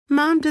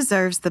Mom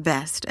deserves the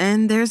best,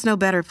 and there's no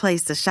better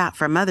place to shop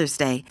for Mother's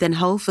Day than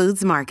Whole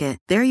Foods Market.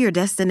 They're your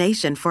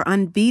destination for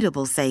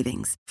unbeatable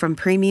savings, from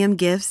premium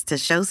gifts to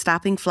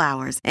show-stopping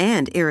flowers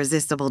and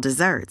irresistible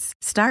desserts.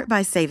 Start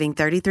by saving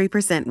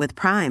 33% with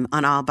Prime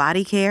on all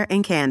body care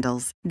and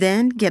candles.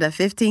 Then get a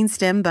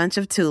 15-stem bunch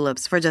of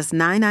tulips for just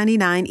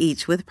 $9.99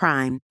 each with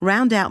Prime.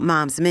 Round out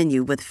Mom's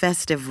menu with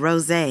festive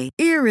rosé,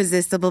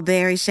 irresistible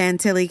berry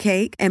chantilly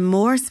cake, and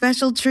more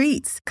special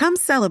treats. Come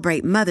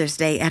celebrate Mother's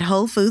Day at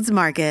Whole Foods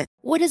Market.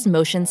 What does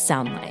motion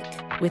sound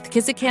like? With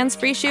Kizikans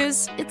free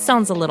shoes, it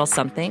sounds a little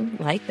something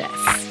like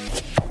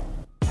this.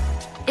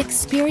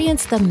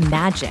 Experience the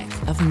magic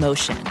of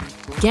motion.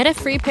 Get a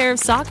free pair of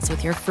socks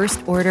with your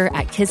first order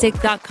at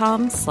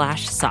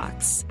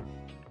kizik.com/socks.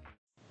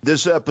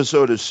 This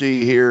episode of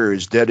See Here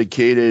is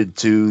dedicated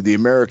to the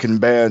American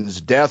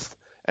bands Death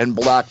and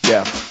Black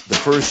Death, the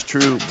first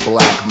true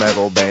black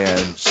metal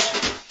bands.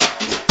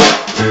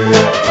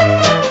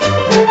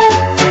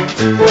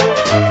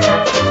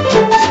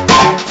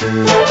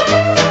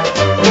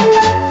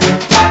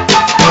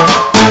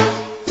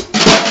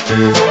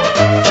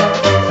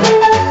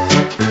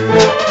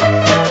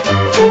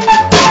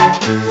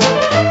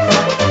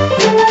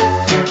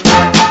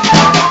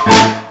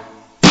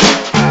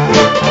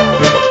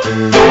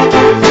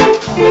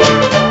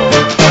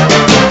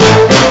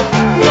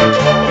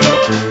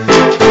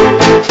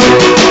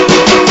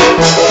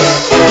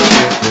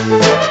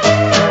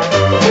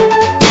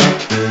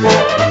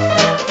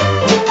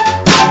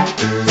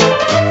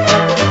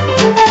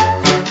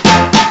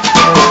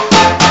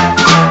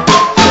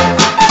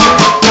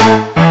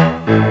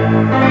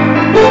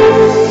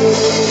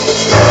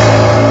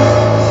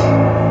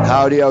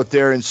 Howdy out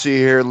there in See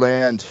Here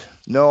land.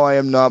 No, I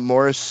am not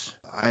Morris.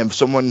 I am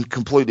someone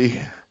completely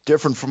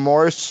different from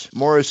Morris.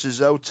 Morris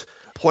is out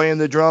playing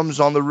the drums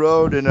on the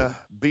road in a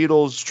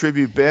Beatles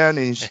tribute band.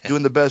 He's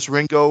doing the best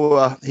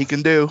Ringo he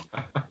can do.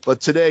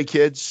 But today,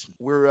 kids,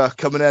 we're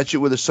coming at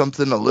you with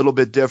something a little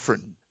bit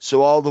different.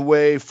 So all the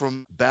way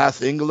from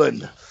Bath,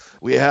 England,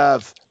 we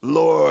have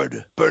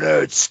Lord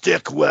Bernard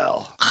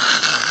Stickwell.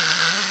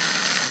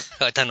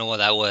 I don't know what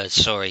that was,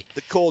 sorry.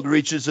 The cold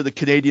reaches of the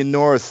Canadian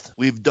North.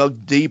 We've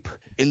dug deep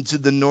into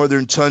the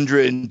northern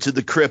tundra, into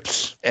the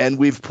crypts, and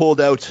we've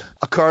pulled out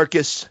a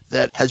carcass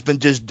that has been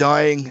just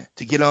dying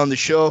to get on the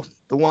show.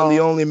 The one, the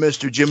only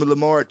Mr. Jimmy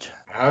Lamort.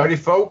 Howdy,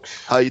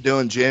 folks. How you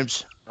doing,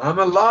 James? I'm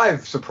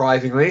alive,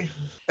 surprisingly.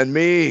 And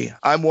me,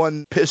 I'm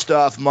one pissed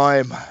off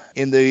mime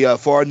in the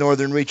far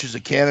northern reaches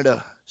of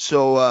Canada.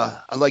 So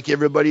I'd like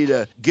everybody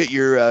to get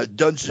your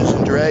Dungeons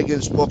and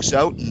Dragons books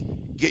out and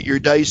get your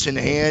dice in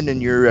hand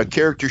and your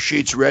character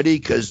sheets ready,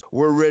 because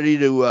we're ready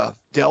to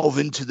delve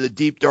into the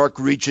deep, dark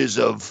reaches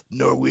of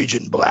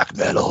Norwegian black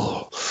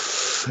metal.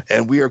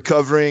 And we are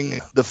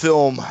covering the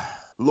film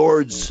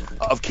Lords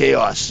of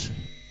Chaos.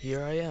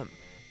 Here I am,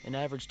 an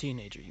average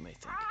teenager, you may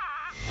think.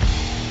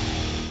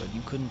 But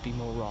you couldn't be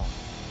more wrong.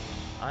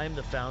 I am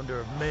the founder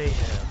of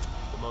Mayhem,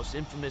 the most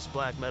infamous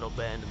black metal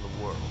band in the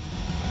world.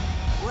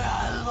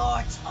 We're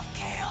Lords of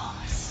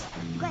Chaos.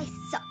 You guys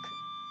suck.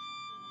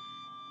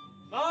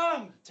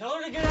 Mom, tell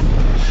her to get out.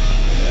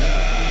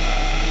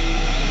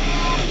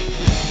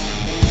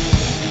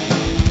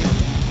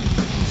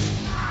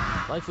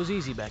 Life was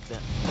easy back then.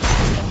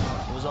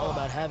 It was all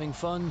about having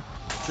fun,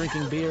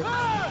 drinking beer,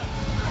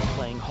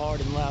 playing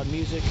hard and loud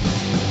music.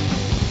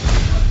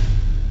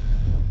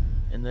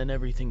 And then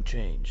everything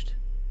changed.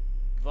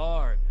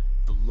 Varg,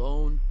 the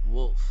lone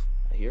wolf,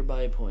 I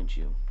hereby appoint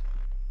you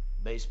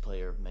bass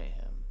player of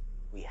Mayhem.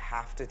 We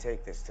have to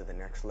take this to the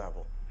next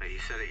level. But you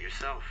said it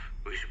yourself.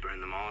 We should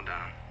burn them all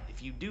down.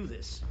 If you do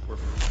this, we're...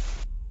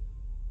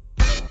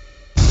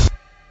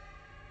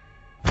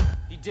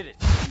 He did it.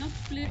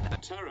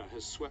 Terror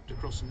has swept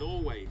across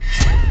Norway.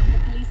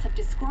 The police have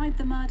described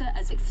the murder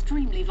as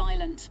extremely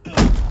violent.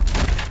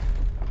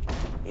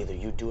 Either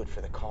you do it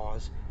for the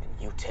cause and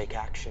you take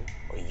action,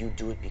 or you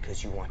do it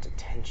because you want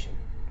attention.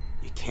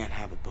 You can't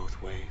have it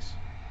both ways.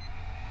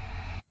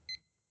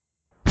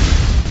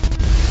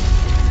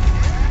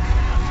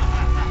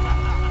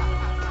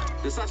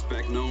 The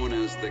suspect, known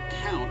as the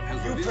Count,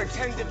 has... You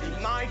pretend to be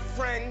my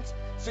friend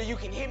so you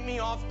can hit me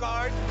off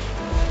guard?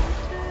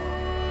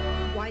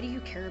 Why do you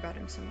care about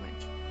him so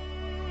much?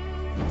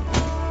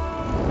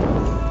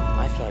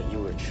 I thought you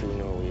were true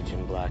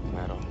Norwegian black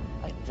metal.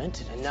 I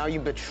invented it. And now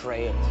you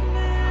betray it.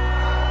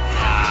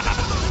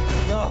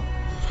 No!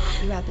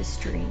 You had this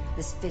dream,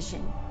 this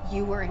vision.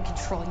 You were in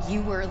control.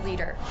 You were a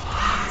leader.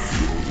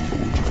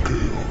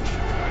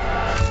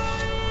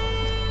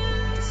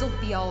 Still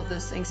be all of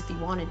those things if you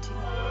wanted to.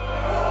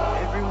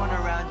 Everyone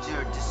around you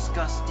are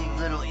disgusting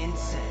little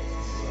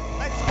insects.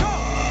 Let's go!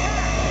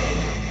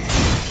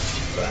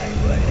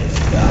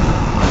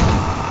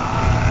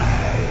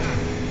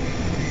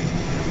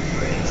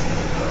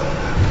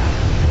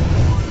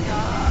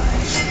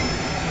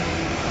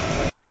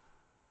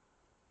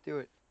 Do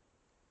it.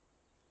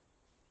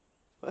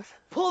 What?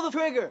 Pull the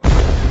trigger!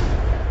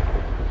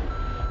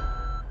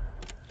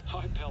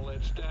 Hi, pal,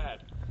 it's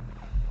Dad.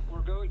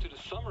 We're going to the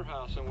summer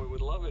house and we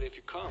would love it if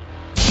you come.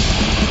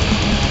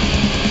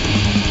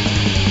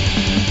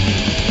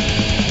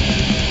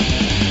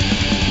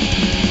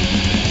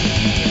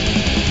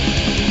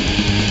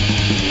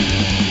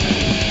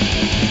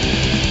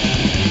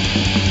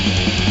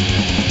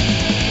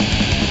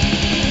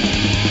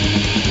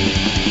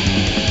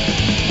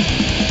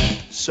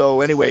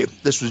 So anyway,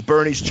 this was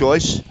Bernie's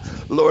choice,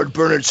 Lord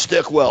Bernard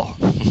Stickwell.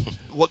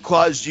 What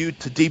caused you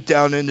to deep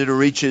down into the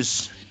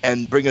reaches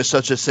and bring us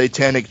such a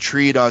satanic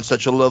treat on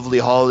such a lovely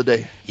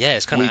holiday? Yeah,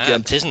 it's kind of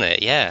weekend? apt, isn't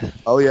it? Yeah.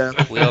 Oh, yeah.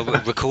 We are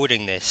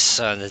recording this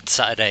on the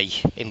Saturday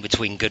in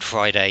between Good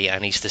Friday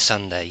and Easter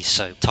Sunday,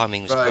 so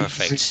timing was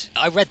perfect.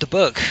 I read the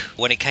book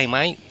when it came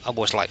out. I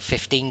was like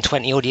 15,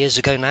 20 odd years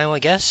ago now, I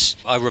guess.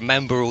 I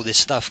remember all this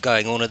stuff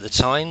going on at the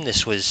time.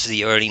 This was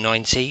the early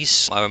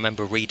 90s. I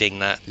remember reading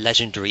that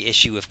legendary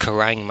issue of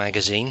Kerrang!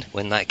 Magazine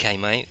when that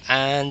came out,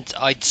 and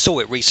I saw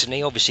it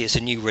recently. Obviously, it's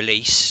a new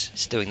release.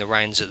 It's doing the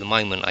rounds at the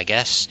moment, I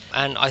guess.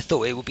 And I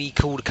thought it would be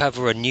cool to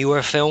cover a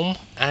newer film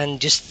and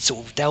just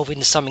sort of delve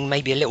into something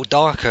maybe a little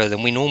darker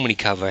than we normally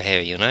cover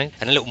here, you know,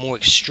 and a little more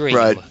extreme.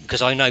 Right.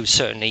 Because I know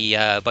certainly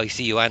both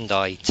you and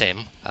I,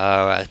 Tim,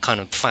 are kind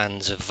of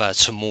fans of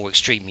some more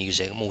extreme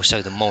music, more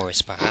so than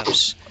Morris,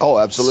 perhaps. Oh,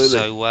 absolutely.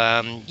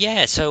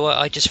 So so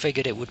I just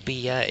figured it would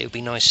be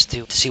nice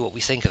to see what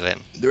we think of it.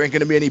 There ain't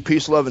going to be any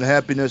peace, love, and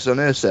happiness on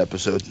this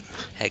episode.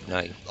 Heck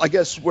no. I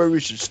guess where we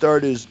should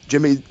start is,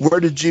 Jimmy,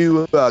 where did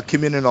you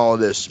come in all of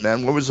this,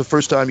 man? When was the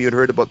first time you had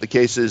heard about the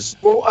cases?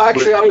 Well,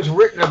 actually, I was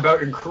written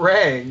about in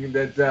Kerrang!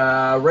 That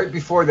right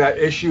before that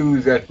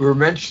issue that we were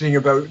mentioning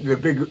about the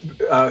big,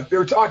 they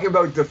were talking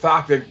about the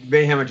fact that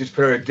Mayhem had just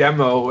put out a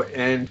demo,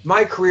 and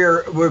my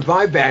career with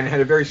my band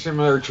had a very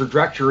similar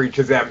trajectory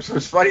to them. So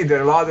it's funny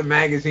that a lot of the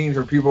magazines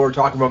where people were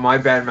talking about my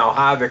band,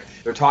 Malhavoc,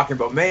 they're talking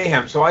about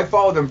Mayhem. So I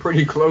followed them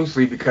pretty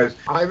closely because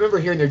I remember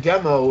hearing their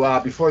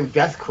demo before the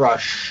Death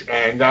Crush,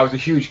 and I was a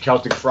huge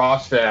Celtic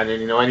Frost fan,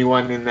 and, you know,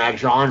 anyone in that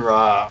genre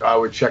I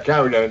would check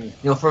out. And, you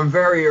know, from a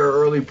very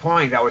early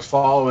point, I was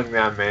following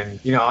them. And,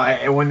 you know,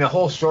 and when the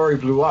whole story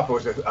blew up, it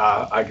was,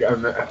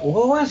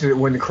 what was it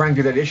when the Kerrang!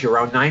 Did that issue?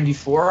 Around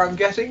 94, I'm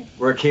guessing?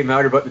 Where it came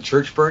out about the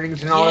church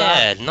burnings and all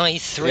that? Yeah,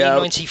 93,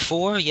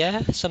 94,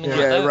 something like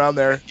that. Yeah, around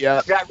there,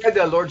 yeah. I read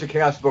the Lords of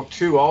Chaos book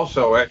too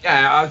also.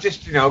 I was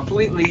just, you know,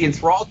 completely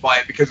enthralled by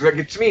it because,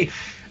 like, to me,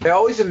 it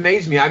always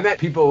amazed me. I met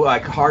people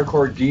like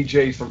hardcore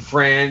DJs from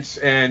France,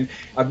 and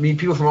I meet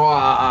people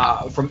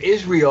from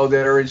Israel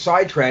that are in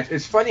psytrance.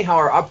 It's funny how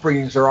our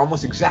upbringings are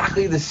almost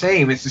exactly the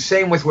same. It's the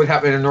same with what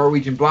happened in the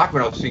Norwegian black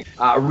metal scene.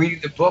 Reading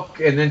the book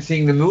and then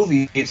seeing the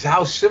movie, it's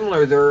how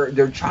similar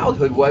their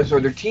childhood was, or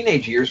their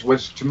teenage years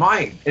was, to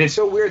mine. And it's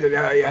so weird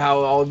that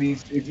how all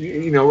these,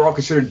 you know, we're all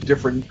considered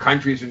different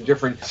countries and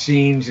different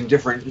scenes and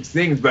different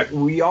things, but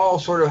we all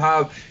sort of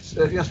have,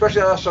 you know,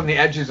 especially us on the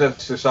edges of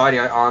society,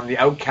 on the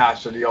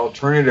outcasts or the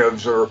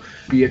alternatives, or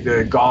be it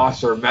the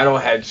goths or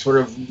metalheads, sort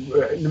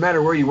of, no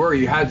matter where you were,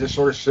 you had this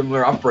sort of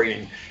similar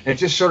upbringing. And it's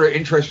just sort of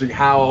interesting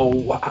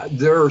how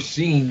their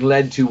scene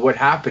led to what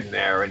happened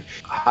there, and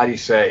how do you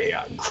say,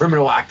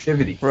 criminal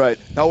activity. Right.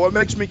 Now, what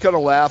makes me kind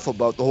of laugh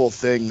about the whole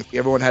thing,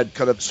 everyone had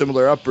kind of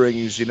similar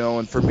upbringings, you know,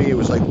 and for me it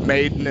was like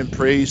Maiden and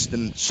Priest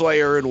and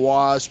Slayer and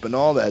Wasp and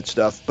all that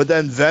stuff. But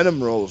then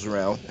Venom rolls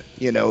around,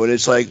 you know, and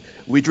it's like,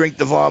 we drink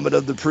the vomit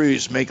of the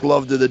priest, make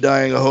love to the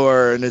dying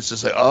whore, and it's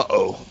just like,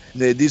 uh-oh.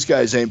 These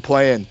guys ain't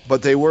playing,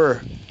 but they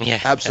were. Yeah.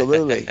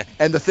 Absolutely.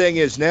 And the thing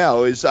is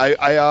now is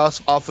I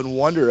often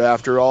wonder,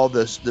 after all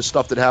this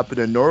stuff that happened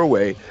in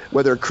Norway,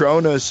 whether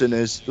Kronos and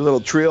his little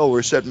trio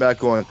were sitting back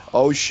going,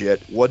 oh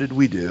shit, what did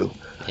we do?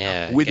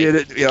 Yeah, we did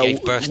it. You know,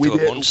 gave birth to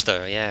a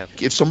monster. Yeah.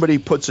 If somebody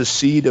puts a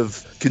seed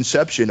of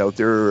conception out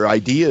there, or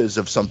ideas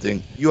of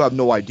something, you have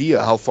no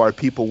idea how far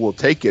people will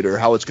take it or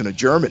how it's going to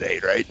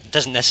germinate. Right? It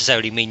doesn't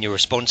necessarily mean you're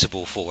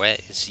responsible for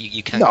it.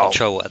 You can't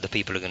control what other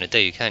people are going to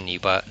do, can you?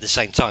 But at the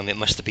same time, it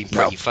must have been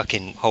pretty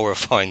fucking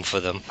horrifying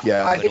for them.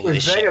 Yeah. I think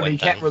with Venom, you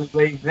can't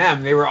relate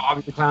them. They were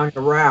obviously clowning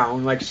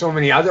around like so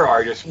many other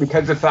artists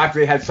because of the fact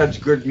they had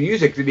such good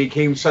music, they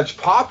became such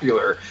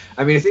popular.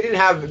 I mean, if they didn't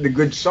have the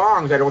good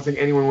songs, I don't think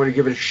anyone would have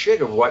given a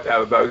shit of what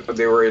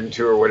they were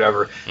into or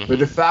whatever. Mm-hmm. But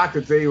the fact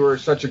that they were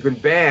such a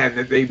good band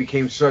that they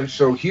became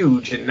so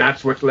huge, and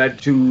that's what led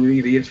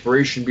to the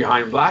inspiration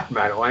behind black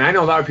metal. And I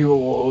know a lot of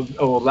people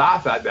will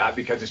laugh at that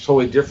because it's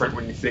totally different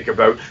when you think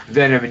about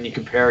Venom and you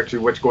compare it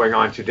to what's going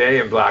on today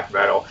in black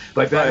metal.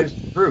 But that is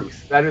the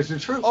truth. That is the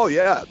truth. Oh,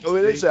 yeah. Oh,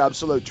 it is the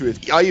absolute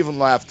truth. I even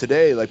laugh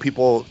today. Like,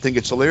 people think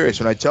it's hilarious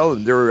when I tell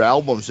them there were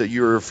albums that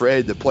you were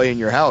afraid to play in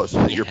your house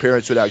that your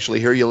parents would actually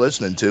hear you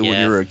listening to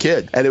when you were a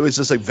kid. And it was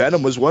just like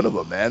Venom was one of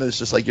them, man. It's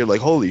just like, you're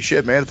like, holy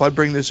shit, man, if I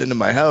bring this into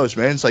my house,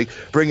 man, it's like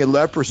bringing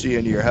leprosy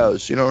into your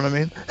house. You know what I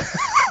mean?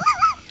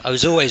 I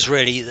was always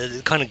really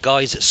the kind of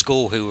guys at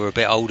school who were a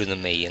bit older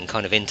than me and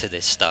kind of into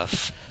this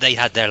stuff. They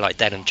had their like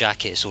denim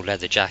jackets or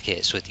leather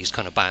jackets with these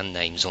kind of band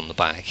names on the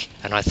back,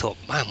 and I thought,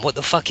 man, what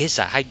the fuck is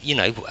that?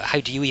 How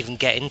do you even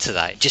get into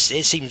that? Just,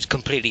 it seems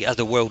completely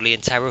otherworldly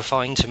and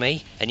terrifying to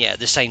me, and yet at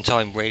the same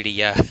time,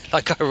 really,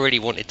 like I really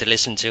wanted to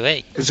listen to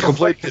it. It's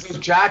complete. Those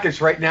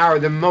jackets right now are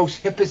the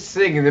most hippest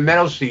thing in the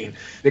metal scene.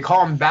 They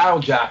call them battle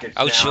jackets.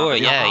 Oh, now. sure,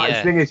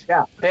 The thing is,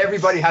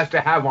 everybody has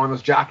to have one of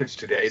those jackets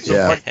today. It's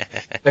so funny.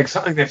 Like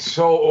something that's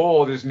so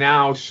old is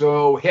now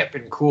so hip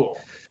and cool.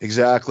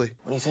 Exactly.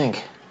 What do you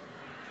think?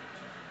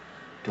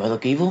 Do I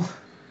look evil?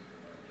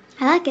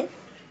 I like it.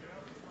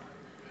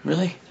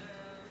 Really?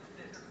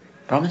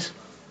 Promise?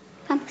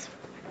 happens?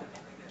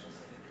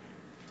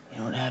 You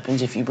know what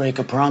happens if you break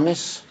a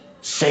promise?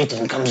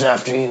 Satan comes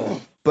after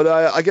you. But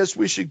I guess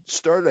we should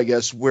start,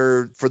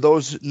 where, for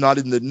those not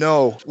in the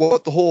know,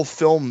 what the whole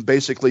film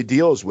basically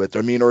deals with.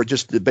 I mean, or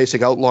just the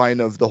basic outline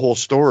of the whole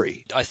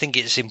story. I think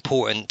it's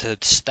important to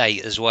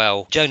state as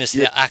well, Jonas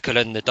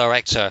Åkerlund, the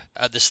director,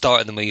 at the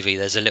start of the movie,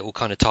 there's a little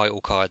kind of title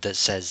card that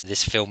says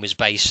this film is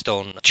based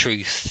on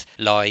truth,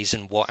 lies,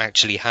 and what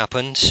actually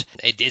happened.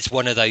 It's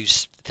one of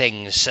those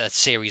things, a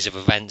series of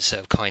events that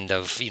have kind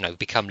of,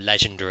 become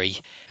legendary,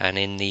 and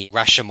in the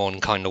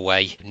Rashomon kind of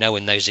way, no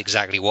one knows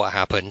exactly what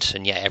happened,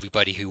 and yet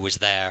everybody who was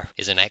there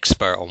is an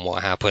expert on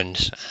what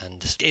happened.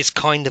 And it's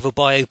kind of a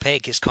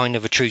biopic, it's kind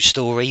of a true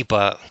story,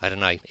 but I don't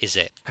know, is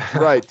it?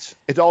 Right.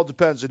 It all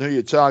depends on who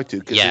you talk to,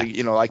 because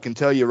I can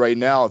tell you right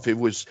now, if it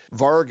was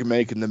Varg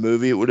making the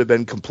movie, it would have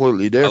been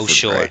completely different. Oh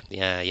sure. Right?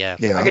 Yeah.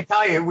 I can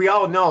tell you, we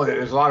all know that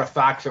there's a lot of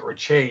facts that were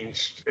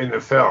changed in the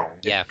film.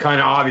 Yeah.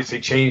 Kind of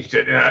obviously changed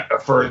it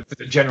for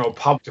the general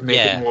public to make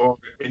it more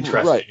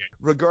interesting. Right.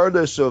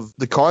 Regardless of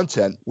the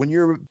content, when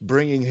you're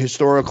bringing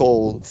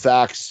historical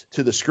facts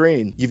to the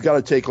screen, you've got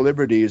to take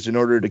liberties in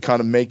order to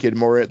kind of make it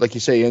more, like you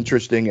say,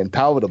 interesting and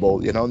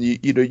palatable.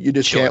 You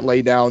just can't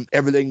lay down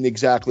everything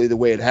exactly the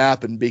way it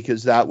happened,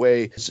 because that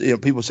way,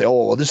 people say,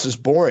 oh, well, this is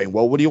boring.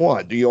 Well, what do you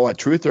want? Do you want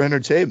truth or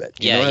entertainment?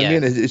 You know what I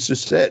mean? It's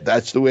just it.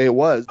 That's the way it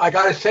was. I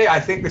got to say,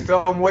 I think the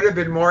film would have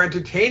been more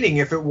entertaining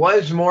if it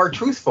was more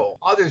truthful.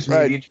 Others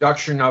made the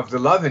introduction of the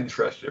love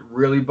interest. It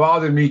really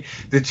bothered me.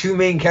 The two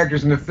main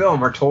characters in the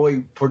film are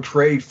totally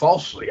portrayed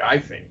falsely, I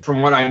think.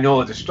 From what I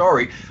know of the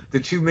story, the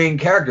two main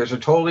characters are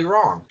totally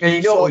wrong. And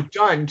it was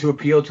done to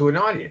appeal to an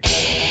audience.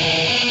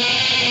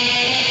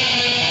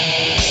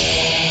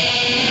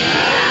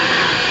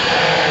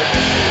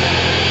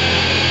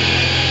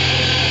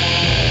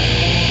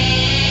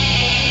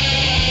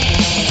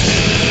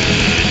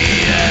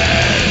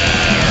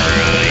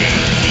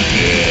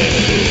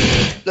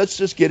 Let's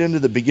just get into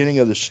the beginning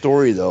of the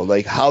story, though,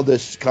 like how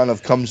this kind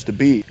of comes to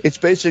be. It's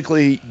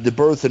basically the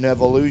birth and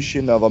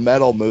evolution of a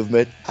metal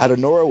movement out of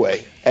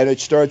Norway. And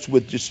it starts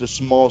with just a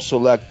small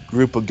select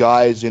group of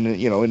guys in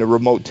a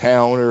remote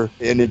town,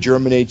 and it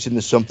germinates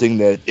into something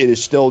that it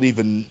is still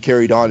even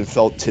carried on and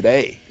felt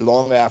today,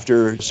 long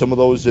after some of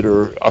those that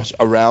are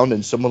around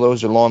and some of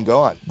those are long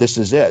gone. This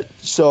is it.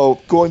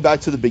 So going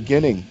back to the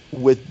beginning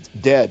with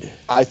Dead,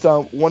 I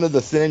thought one of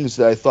the things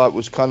that I thought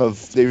was kind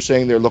of, they were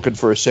saying they're looking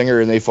for a singer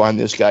and they find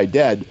this guy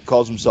Dead,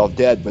 calls himself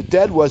Dead, but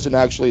Dead wasn't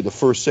actually the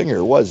first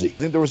singer, was he? I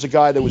think there was a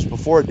guy that was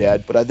before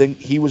Dead, but I think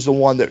he was the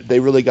one that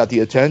they really got the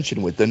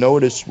attention with, the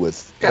notice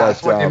with. Yeah,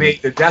 that's when they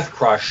made the Death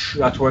Crush.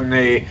 That's when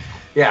they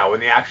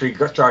actually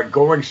started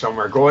going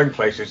somewhere, going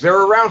places. They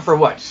were around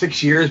for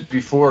 6 years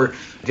before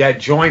Dead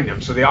joined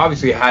them, so they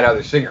obviously had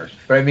other singers.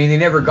 But I mean, they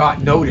never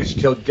got noticed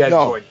till Dead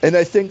joined. And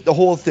I think the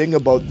whole thing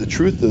about the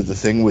truth of the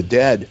thing with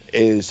Dead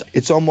is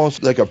it's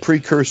almost like a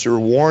precursor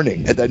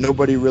warning that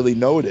nobody really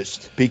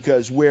noticed,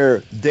 because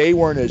where they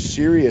weren't as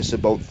serious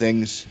about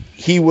things,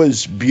 he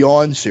was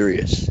beyond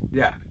serious.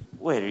 Yeah.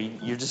 Wait,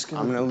 you're just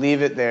gonna... I'm gonna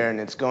leave it there, and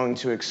it's going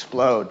to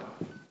explode.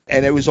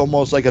 And it was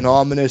almost like an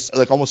ominous,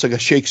 almost like a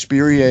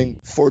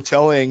Shakespearean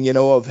foretelling,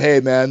 of, hey,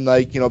 man,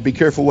 be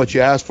careful what you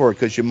ask for,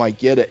 because you might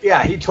get it.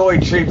 Yeah, he totally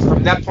changed.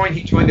 From that point,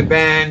 he joined the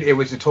band. It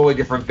was a totally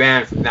different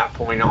band from that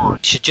point on.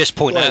 Should just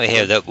point out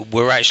here that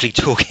we're actually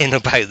talking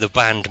about the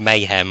band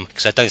Mayhem,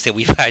 because I don't think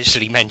we've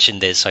actually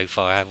mentioned this so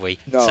far, have we?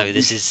 No. So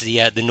this is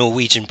the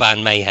Norwegian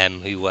band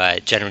Mayhem, who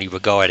generally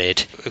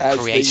regarded,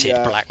 created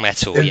black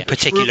metal, a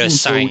particular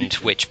sound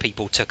which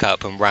people took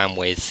up and ran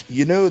with.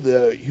 You know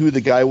who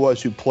the guy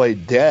was who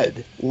played Dead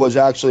was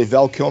actually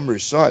Val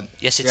Kilmer's son.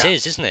 Yes, it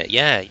is, isn't it?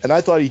 Yeah. And I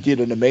thought he did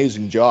an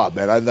amazing job,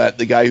 man. I thought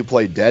the guy who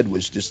played Dead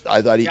was just,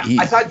 I thought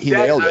he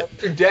nailed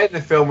it. Dead in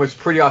the film was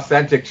pretty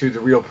authentic to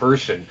the real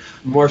person,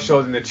 more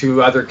so than the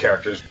two other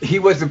characters. He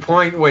was the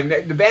point when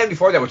the band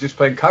before that was just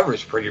playing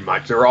covers pretty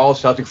much. They were all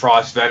Celtic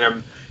Frost,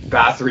 Venom,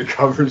 Bathory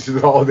covers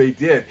is all they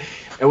did.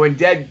 And when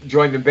Dead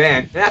joined the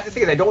band, and that's the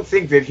thing, I don't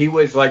think that he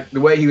was like, the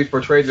way he was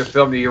portrayed in the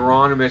film, the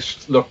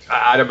Euronymous looked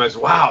at him as,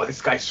 wow,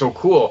 this guy's so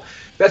cool.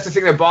 That's the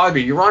thing that bothered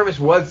me. Euronymous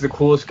was the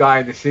coolest guy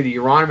in the city.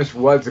 Euronymous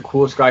was the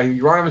coolest guy.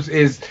 Euronymous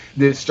is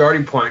the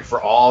starting point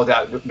for all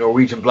that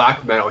Norwegian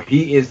black metal.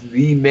 He is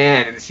the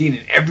man in the scene,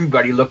 and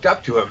everybody looked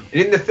up to him.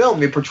 And in the film,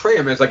 they portray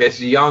him as like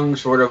this young,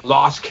 sort of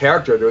lost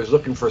character that was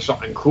looking for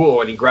something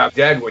cool, and he grabbed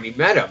Dead when he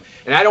met him.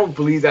 And I don't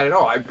believe that at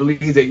all. I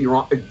believe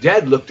that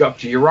Dead looked up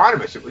to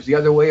Euronymous. It was the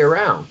other way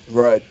around.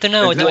 Right.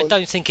 I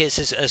don't think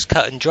it's as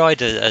cut and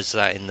dried as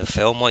that in the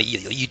film.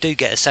 You do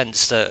get a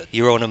sense that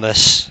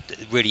Euronymous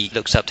really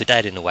looks up to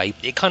Dead in a way.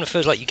 It kind of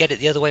feels like you get it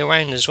the other way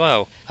around as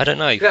well. I don't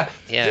know. Yeah.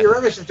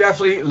 Euronymous has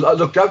definitely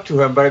looked up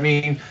to him, but I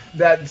mean,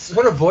 that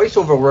sort of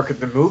voiceover work at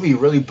the movie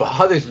really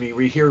bothers me.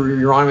 We hear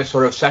Euronymous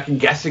sort of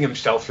second-guessing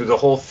himself through the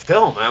whole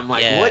film. And I'm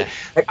like, what?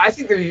 Like, I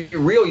think the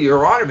real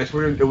Euronymous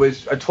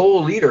was a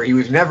total leader. He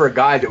was never a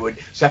guy that would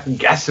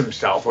second-guess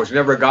himself. Was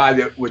never a guy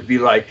that would be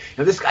like,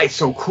 this guy's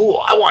so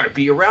cool, I want to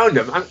be around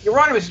him.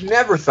 Euronymous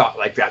never thought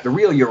like that. The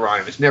real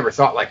Euronymous never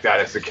thought like that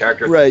as the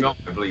character in the film,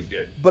 I believe,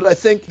 did. But I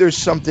think there's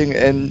something,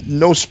 and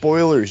no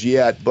spoilers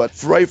yet,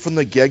 but right from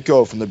the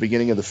get-go, from the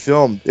beginning of the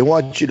film, they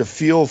want you to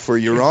feel for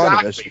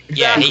Euronymous.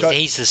 Exactly. Yeah,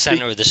 he's the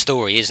center of the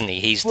story, isn't he?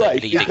 He's the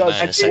leading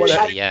man,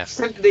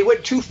 essentially, They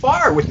went too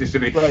far with this. I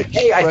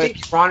think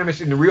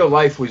Euronymous in the real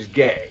life was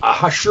gay.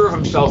 A sure of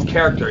himself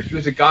character. He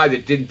was a guy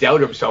that didn't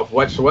doubt himself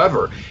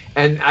whatsoever.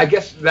 And I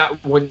guess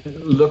that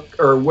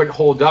wouldn't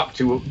hold up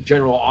to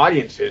general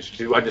audiences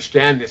to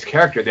understand this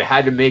character. They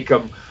had to make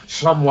him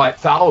somewhat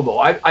fallible.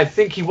 I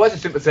think he was a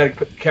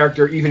sympathetic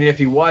character, even if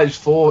he was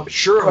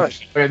sure of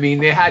himself. I mean,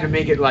 they had to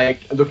make it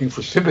like looking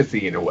for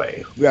sympathy in a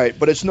way. Right,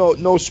 but it's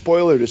no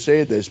spoiler to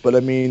say this, but I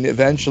mean,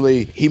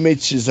 eventually he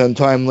meets his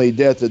untimely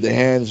death at the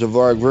hands of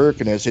Varg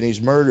Vikernes, and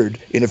he's murdered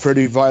in a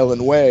pretty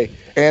violent way.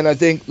 And I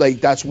think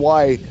that's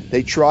why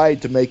they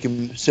tried to make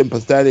him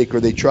sympathetic,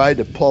 or they tried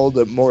to pull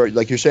the more,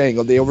 like you're saying,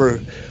 they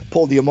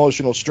pulled the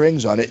emotional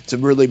strings on it to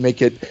really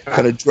make it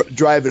kind of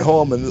drive it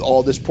home. And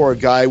all this poor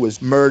guy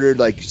was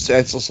murdered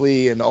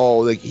senselessly, and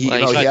all he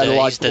had a lot going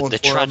for him. He's the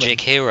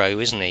tragic hero,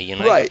 isn't he?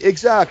 Right,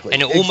 exactly.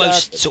 And it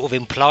almost sort of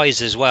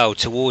implies as well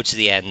towards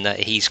the end that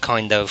he's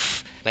kind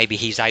of, maybe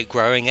he's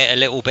outgrowing it a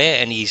little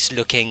bit and he's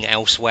looking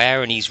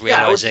elsewhere and he's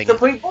realizing. Yeah, it's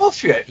complete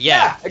bullshit.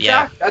 Yeah, exactly.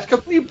 Yeah. That's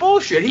complete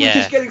bullshit. He was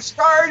just getting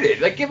started.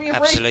 Like, give me a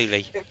break.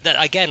 Absolutely.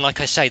 Again, like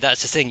I say,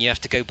 that's the thing. You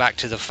have to go back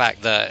to the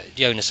fact that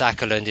Jonas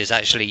Åkerlund is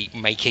actually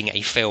making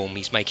a film.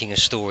 He's making a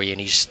story, and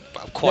he's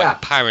quite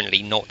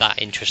apparently not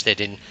that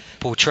interested in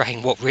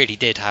portraying what really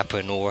did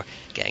happen or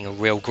getting a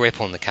real grip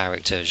on the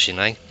characters,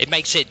 It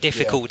makes it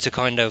difficult to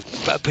kind of,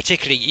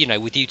 particularly,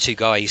 with you two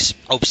guys,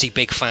 obviously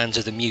big fans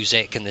of the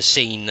music and the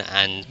scene,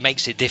 and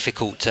makes it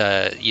difficult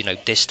to,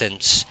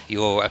 distance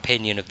your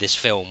opinion of this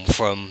film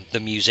from the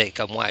music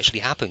and what actually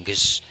happened,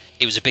 because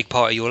it was a big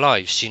part of your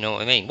lives, you know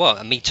what I mean?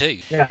 Well, me too.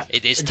 Yeah,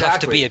 it's tough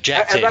to be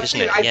objective, isn't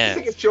it? I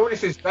think it's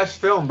Jonas's best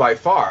film by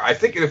far. I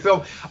think the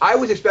film, I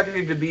was expecting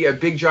it to be a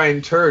big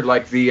giant turd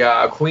like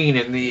the Queen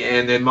and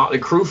the Motley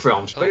Crue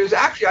films, but it was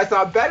actually, I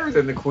thought, better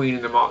than the Queen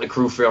and the Motley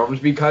Crue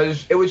films,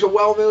 because it was a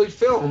well-made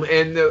film,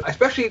 and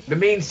especially the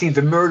main scenes,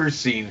 the murder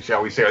scenes,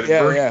 shall we say, or the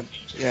murder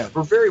scenes,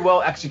 were very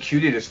well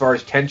executed as far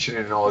as tension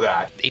and all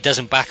that. It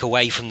doesn't back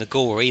away from the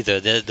gore either.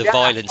 The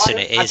violence in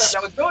it is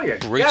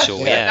brutal.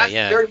 Yes,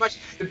 very much.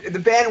 The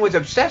band was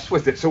obsessed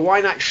with it, so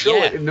why not show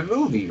it in the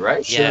movie,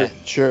 right? Yeah,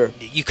 sure.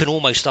 You can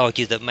almost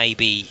argue that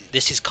maybe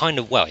this is kind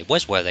of, it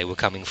was where they were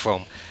coming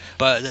from.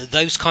 But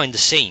those kind of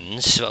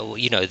scenes,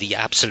 the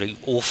absolute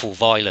awful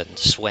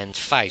violence when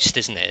Faust,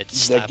 isn't it? It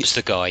stabs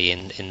the guy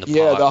in the park.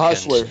 Yeah, the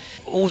hustler.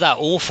 All that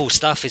awful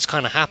stuff is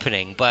kind of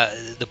happening, but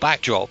the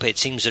backdrop, it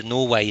seems that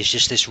Norway is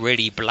just this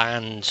really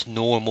bland,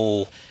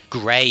 normal,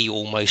 grey,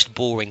 almost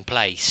boring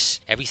place.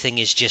 Everything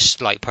is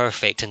just like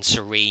perfect and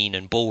serene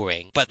and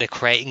boring, but they're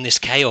creating this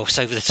chaos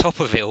over the top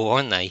of it all,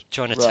 aren't they?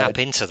 Trying to tap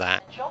into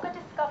that. Jogger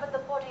discovered the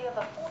body of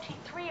a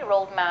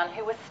 43-year-old man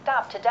who was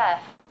stabbed to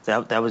death.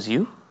 That was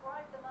you?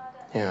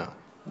 Yeah.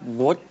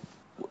 What?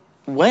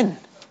 When?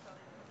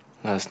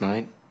 Last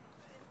night.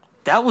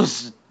 That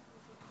was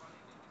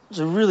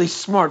a really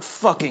smart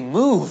fucking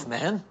move,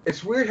 man.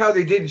 It's weird how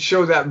they didn't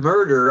show that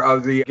murder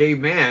of the gay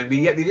man, but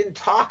yet they didn't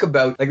talk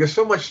about, there's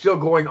so much still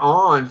going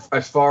on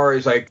as far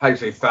as, how you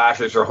say,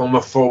 fascist or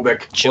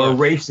homophobic or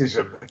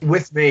racism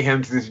with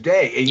Mayhem to this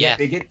day. And yet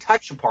they didn't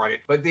touch upon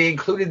it, but they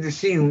included the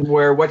scene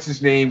where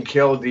what's-his-name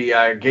killed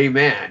the gay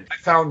man. I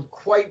found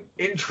quite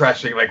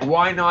interesting.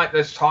 Why not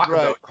let's talk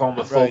about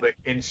homophobic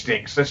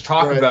instincts? Let's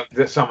talk about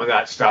some of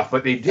that stuff.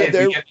 But they did.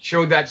 They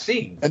showed that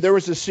scene. And there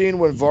was a scene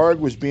when Varg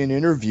was being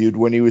interviewed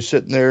when he was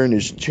sitting there in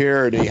his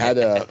chair and he had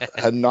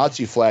a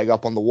Nazi flag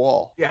up on the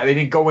wall. Yeah, they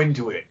didn't go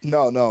into it.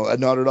 No,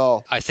 not at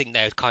all. I think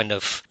they're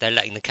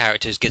letting the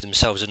characters give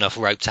themselves enough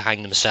rope to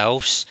hang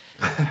themselves.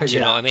 Do you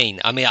know what I mean?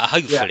 I mean,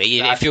 hopefully,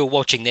 if you're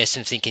watching this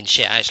and thinking,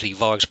 shit, actually,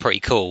 Varg's pretty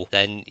cool,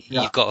 then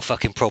you've got a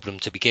fucking problem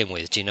to begin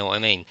with. Do you know what I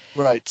mean?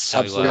 Right, so,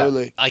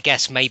 absolutely. I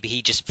guess maybe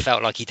he just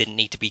felt like he didn't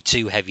need to be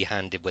too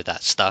heavy-handed with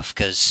that stuff,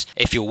 because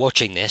if you're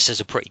watching this, there's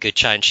a pretty good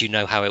chance you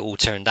know how it all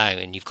turned out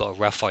and you've got a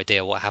rough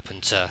idea what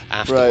happened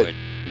afterward. Right.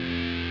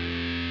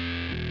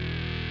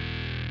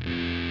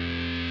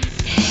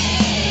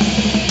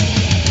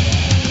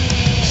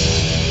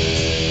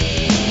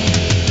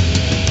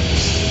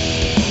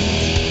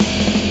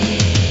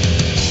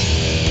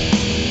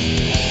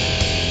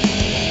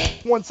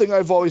 one thing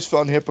I've always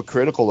found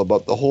hypocritical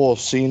about the whole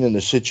scene and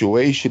the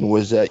situation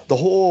was that the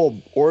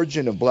whole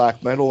origin of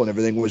black metal and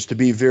everything was to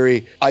be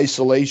very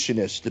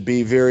isolationist, to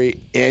be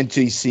very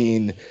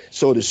anti-scene,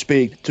 so to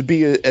speak, to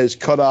be as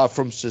cut off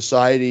from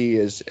society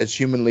as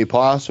humanly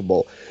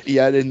possible.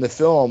 Yet in the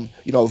film,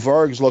 you know,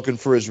 Varg's looking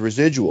for his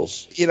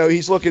residuals. You know,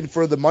 he's looking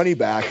for the money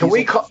back. Can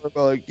we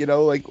like, you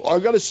know, like, I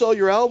got to sell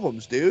your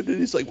albums, dude. And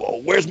he's like,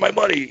 well, where's my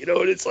money? You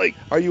know, and it's like,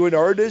 are you an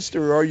artist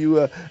or are you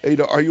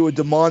a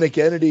demonic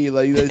entity?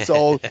 Like, that's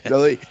all, you know,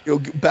 like, you know,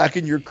 back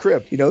in your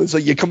crypt. You know, it's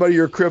like you come out of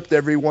your crypt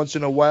every once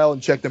in a while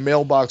and check the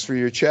mailbox for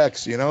your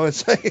checks. You know,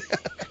 it's like.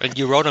 And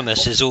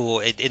Euronymous is all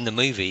in the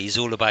movie. He's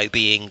all about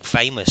being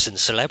famous and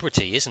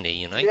celebrity, isn't he?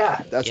 You know.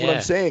 Yeah, that's what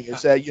I'm saying.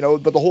 Is that, you know,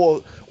 but the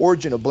whole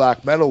origin of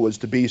black metal was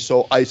to be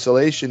so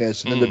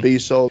isolationist and then to be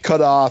so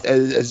cut off,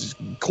 as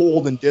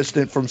cold and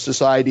distant from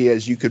society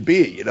as you could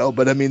be. You know,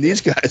 but I mean,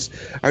 these guys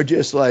are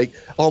just like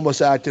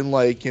almost acting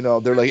like, you know,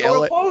 they're like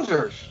LA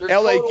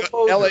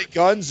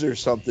Guns or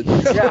something.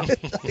 Yeah.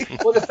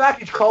 Well, the fact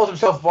he calls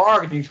himself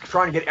Varg and he's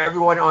trying to get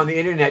everyone on the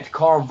internet to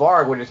call him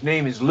Varg when his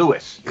name is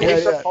Lewis. Can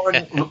we start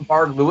calling him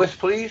Varg Lewis,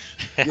 please?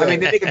 I mean,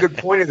 they make a good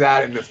point of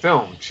that in the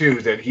film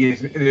too. That he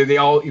is. They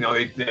all, you know,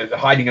 the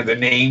hiding of the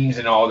names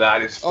and all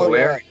that is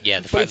hilarious. Yeah,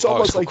 the fact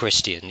Varg's like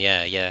Christian.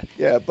 Yeah.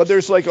 Yeah, but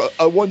there's like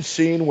a one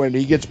scene when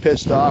he gets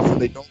pissed off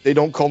and they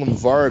don't call him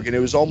Varg, and it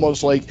was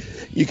almost like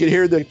you could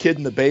hear the kid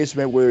in the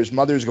basement where his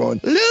mother's going,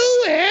 Lewis.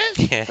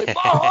 Like,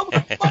 Mom,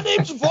 my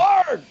name's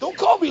Varg. Don't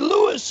call me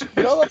Lewis.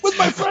 You know, I'm with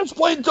my friends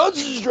playing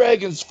Dungeons and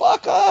Dragons.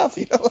 Fuck off.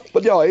 You know,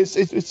 but no, it's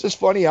just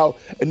funny how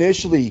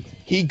initially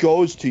he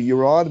goes to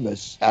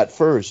Euronymous at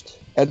first,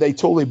 and they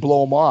totally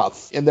blow him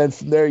off. And then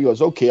from there he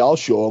goes, okay, I'll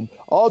show him.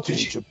 I'll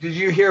teach him. Did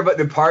you hear about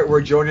the part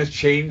where Jonas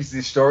changed the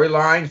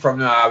storyline from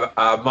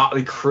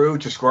Motley Crue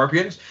to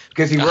Scorpions?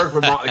 Because he worked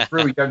with Motley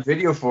Crue, he done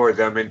video for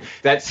them, and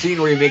that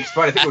scene where he makes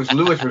fun, I think it was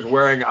Lewis was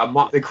wearing a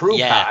Motley Crue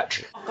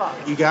patch.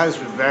 You guys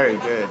were very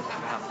good.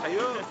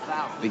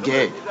 The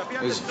gig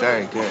was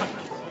very good.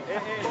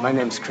 My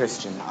name's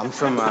Christian. I'm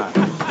from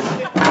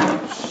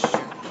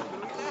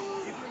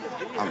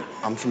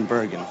I'm from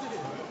Bergen.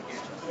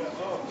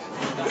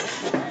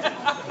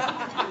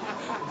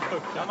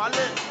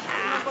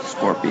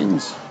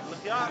 Scorpions.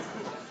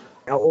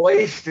 Now,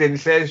 Oyston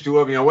says to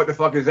him, you know, what the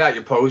fuck is that,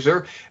 you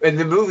poser? In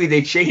the movie,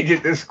 they changed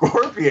it to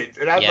Scorpions.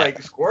 And I'm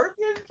like,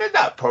 Scorpions? They're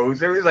not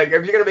posers. Like,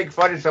 if you're going to make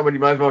fun of somebody, you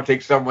might as well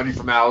take somebody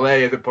from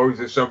L.A. as opposed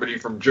to somebody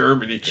from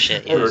Germany.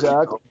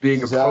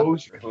 Being a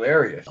poser.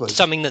 Hilarious.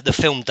 Something that the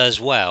film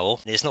does well,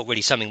 it's not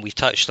really something we've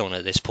touched on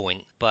at this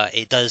point, but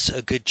it does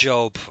a good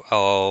job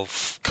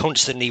of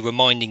constantly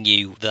reminding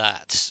you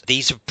that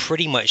these are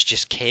pretty much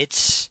just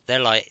kids. They're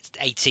like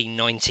 18,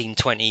 19,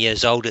 20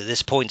 years old at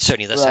this point.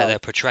 Certainly that's how they're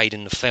portrayed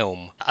in the film.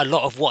 A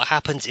lot of what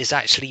happens is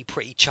actually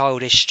pretty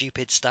childish,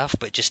 stupid stuff,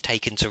 but just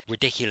taken to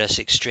ridiculous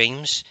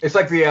extremes. It's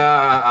like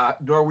the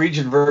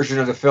Norwegian version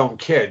of the film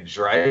Kids,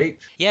 right?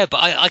 Yeah, but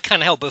I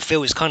can't help but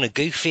feel it's kind of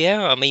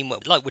goofier. I mean,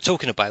 like we're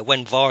talking about,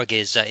 when Varg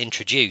is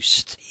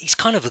introduced, he's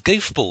kind of a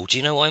goofball, do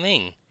you know what I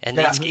mean? And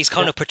he's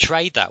kind of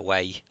portrayed that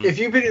way. If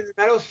you've been in the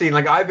metal scene,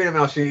 like I've been in the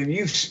metal scene,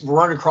 you've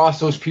run across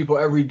those people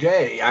every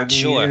day. I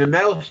mean, in the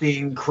metal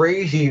scene,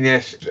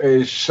 craziness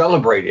is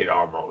celebrated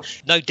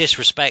almost. No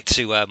disrespect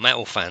to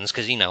metal fans,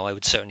 because, you know, I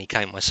would certainly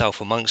count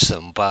myself amongst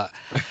them, but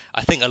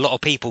I think a lot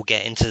of people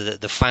get into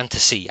the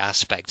fantasy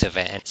aspect of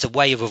it. And it's a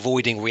way of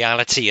avoiding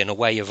reality and a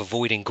way of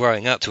avoiding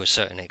growing up to a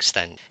certain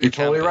extent. You're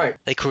totally right.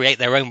 They create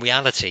their own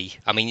reality.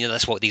 I mean,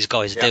 that's what these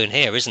guys are doing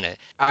here, isn't it?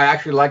 I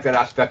actually like that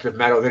aspect of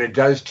metal, that it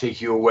does take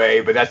you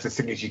away, but that's the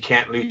thing, is you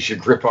can't lose your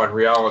grip on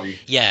reality.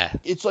 Yeah.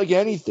 It's like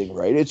anything,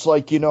 right? It's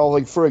like, you know,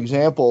 like, for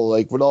example,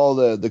 like with all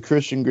the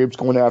Christian groups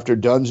going after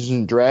Dungeons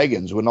and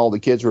Dragons, when all the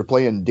kids were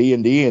playing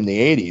D&D in the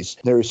 80s,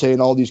 they were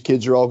saying all these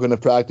kids are all going to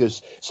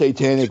practice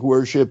satanic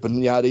worship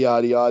and yada,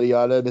 yada, yada,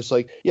 yada. And it's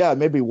like, yeah,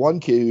 maybe one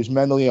kid who's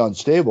mentally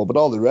unstable, but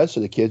all the rest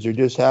of the kids are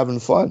just having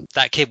fun.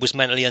 That kid was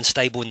mentally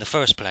unstable in the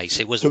first place.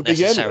 It wasn't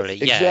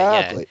necessarily.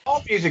 Exactly.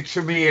 All music,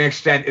 to me, an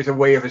extent, is a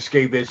way of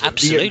escapism.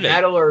 Absolutely. Be it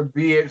metal or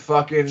be it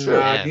fucking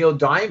Neil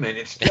Diamond,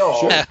 it's still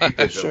all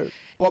escapism. Sure.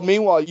 But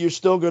meanwhile, you're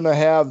still going to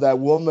have that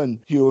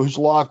woman who's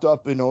locked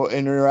up in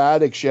her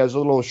attic. She has a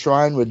little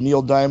shrine with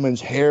Neil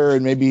Diamond's hair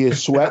and maybe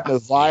his sweat in a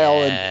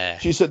vial,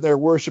 and she's sitting there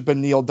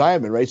worshiping Neil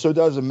Diamond, right? So it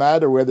doesn't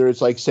matter whether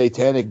it's like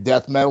satanic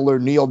death metal or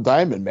Neil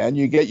Diamond, man.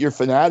 You get your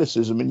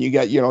fanaticism, and you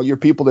get, you know, your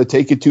people that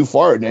take it too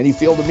far in any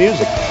field of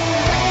music.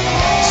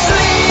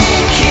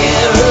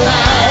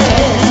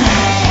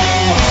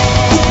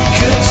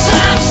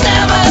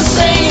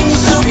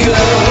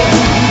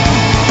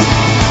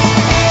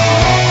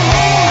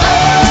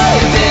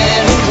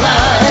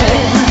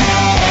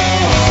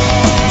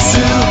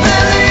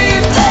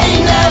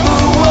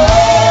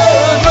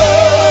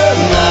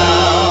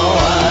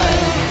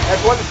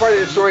 Part of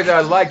the story that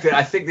that I liked that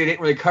I think they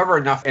didn't really cover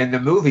enough in the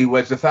movie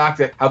was the fact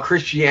that how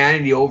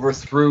Christianity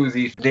overthrew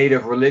these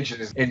native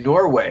religions in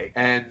Norway,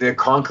 and the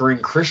conquering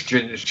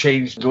Christians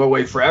changed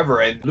Norway forever.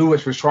 And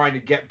Lewis was trying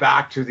to get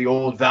back to the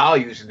old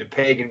values and the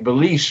pagan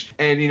beliefs.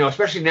 And, you know,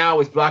 especially now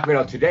with black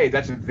metal today,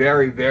 that's a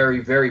very, very,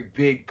 very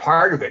big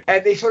part of it.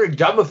 And they sort of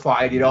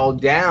dumbified it all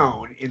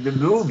down in the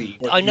movie.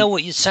 I know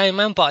what you're saying,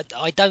 man, but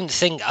I don't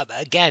think,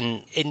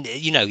 again,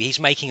 he's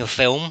making a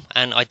film,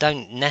 and I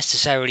don't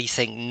necessarily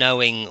think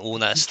knowing all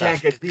that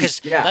stuff, because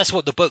that's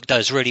what the book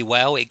does really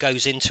well. It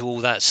goes into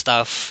all that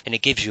stuff, and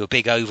it gives you a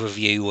big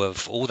overview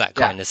of all that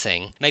kind of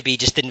thing. Maybe he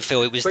just didn't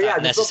feel it was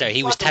that necessary.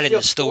 He was telling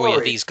the story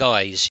of these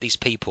guys, these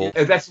people.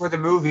 That's where the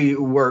movie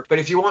worked. But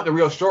if you want the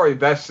real story, the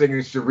best thing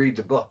is to read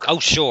the book. Oh,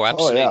 sure,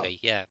 absolutely,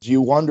 yeah.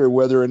 You wonder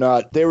whether or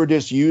not they were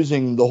just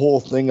using the whole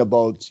thing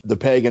about the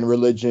pagan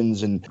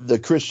religions and the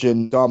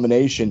Christian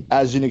domination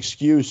as an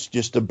excuse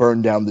just to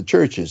burn down the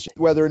churches.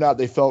 Whether or not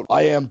they felt,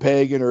 I am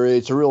pagan, or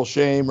it's a real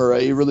shame, or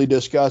it really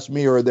disgusts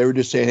me, or they were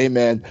just saying, hey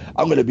man,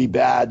 I'm going to be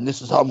bad and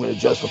this is how I'm going to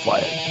justify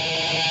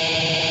it.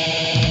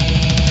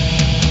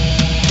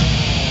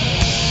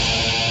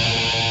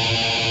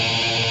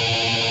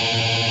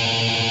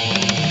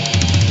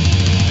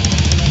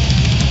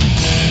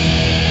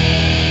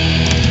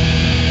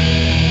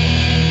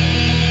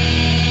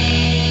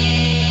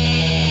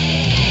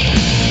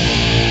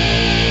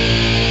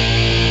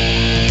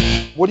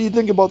 What do you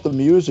think about the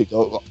music,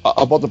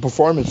 about the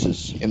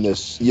performances in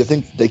this? You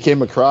think they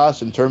came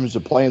across in terms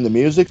of playing the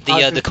music?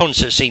 The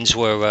concert scenes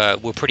were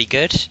pretty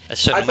good. A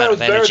certain amount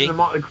of energy. I thought it was better than the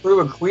Motley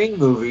Crue and Queen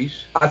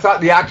movies. I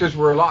thought the actors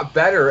were a lot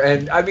better,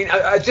 and I mean,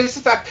 just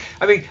the fact.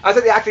 I mean, I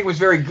thought the acting was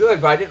very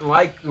good, but I didn't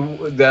like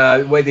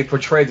the way they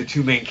portrayed the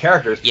two main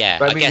characters. Yeah,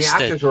 but I mean, the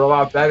actors were a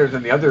lot better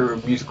than the other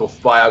musical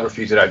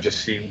biographies that I've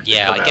just seen.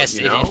 Yeah, I guess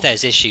if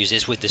there's issues,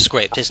 it's with the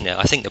script, isn't it?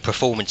 I think the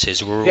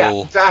performances were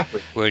all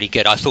really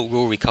good. I thought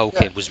Rory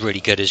Culkin was really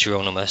good as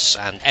Euronymous,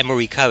 and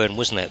Emery Cohen,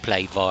 wasn't it,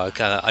 played Varg,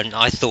 and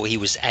I thought he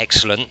was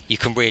excellent. You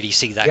can really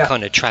see that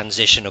kind of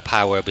transition of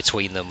power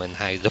between them, and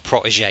how the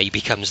protege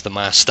becomes the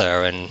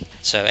master, and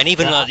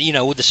even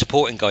all the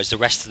supporting guys, the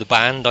rest of the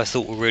band, I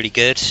thought were really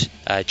good.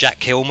 Jack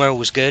Kilmer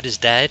was good as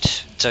Dead.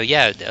 So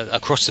yeah,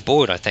 across the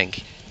board, I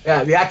think.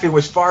 Yeah, the acting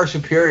was far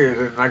superior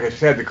than, like I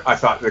said, I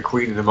thought the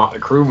Queen and the Motley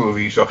Crue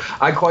movie. So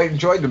I quite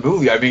enjoyed the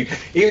movie. I mean,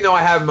 even though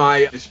I have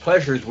my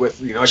displeasures with,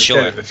 like I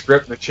said, the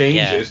script and the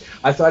changes,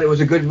 I thought it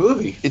was a good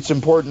movie. It's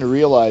important to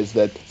realize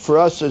that for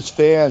us as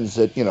fans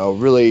that,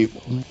 really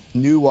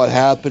knew what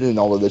happened and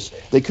all of this,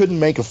 they couldn't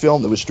make a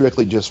film that was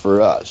strictly just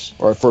for us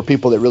or for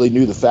people that really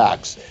knew the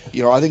facts.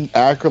 I think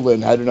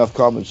Ackerlund had enough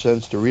common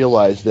sense to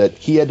realize that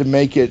he had to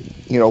make it,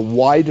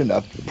 wide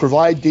enough,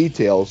 provide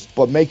details,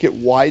 but make it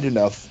wide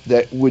enough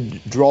that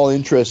would draw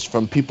interest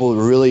from people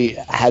who really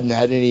hadn't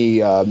had any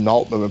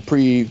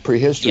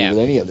prehistory with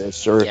any of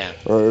this, or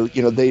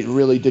they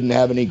really didn't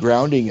have any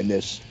grounding in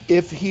this.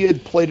 If he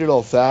had played it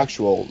all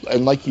factual,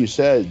 and like you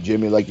said,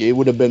 Jimmy, it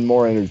would have been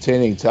more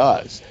entertaining to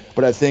us.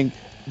 But I think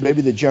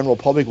maybe the general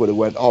public would have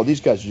went, oh, these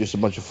guys are just a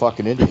bunch of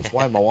fucking idiots.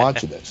 Why am I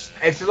watching this?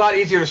 It's a lot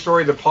easier to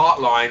story the plot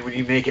line when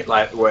you make it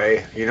that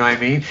way. You know what I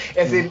mean?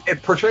 If they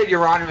portrayed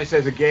Euronymous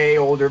as a gay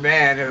older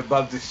man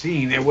above the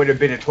scene, it would have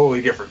been a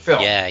totally different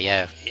film.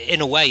 Yeah.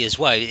 In a way as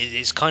well,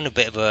 it's kind of a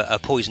bit of a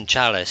poison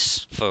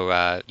chalice for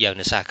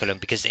Jonas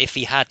Ackerlund, because if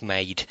he had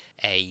made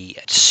a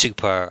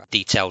super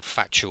detailed,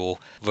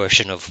 factual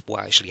version of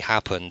what actually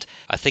happened,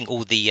 I think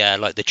all the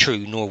the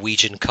true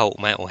Norwegian cult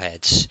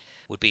metalheads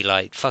would be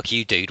like, fuck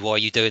you, dude, why are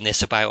you doing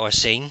this about our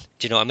scene?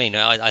 Do you know what I mean?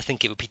 I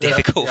think it would be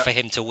difficult for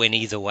him to win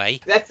either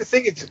way. That's the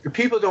thing, is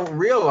people don't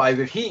realize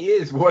that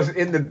he was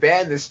in the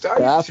band that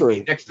started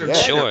Bathory. Next to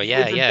Sure, He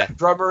was the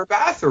drummer of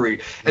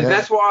Bathory. And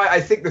that's why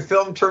I think the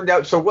film turned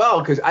out so well,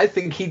 because I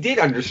think he did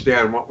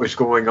understand what was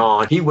going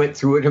on. He went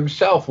through it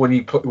himself when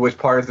he was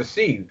part of the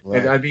scene. Right.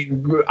 And I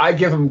mean, I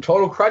give him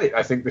total credit.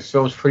 I think this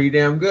film's pretty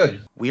damn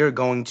good. We are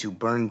going to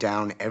burn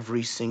down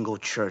every single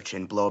church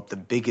and blow up the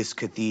biggest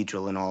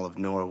cathedral in all of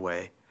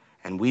Norway.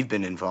 And we've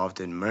been involved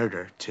in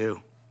murder,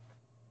 too.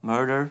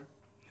 Murder?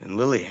 In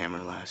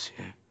Lilyhammer last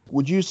year.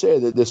 Would you say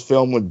that this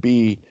film would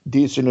be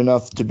decent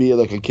enough to be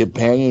like a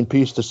companion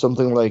piece to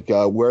something like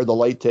Where the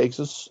Light Takes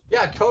Us?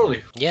 Yeah,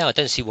 totally. Yeah, I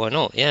don't see why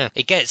not, yeah.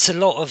 It gets a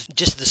lot of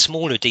just the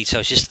smaller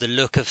details, just the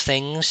look of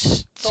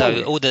things.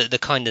 Totally. So all the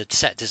kind of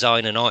set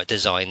design and art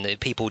design,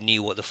 that people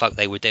knew what the fuck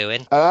they were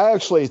doing. I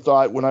actually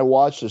thought when I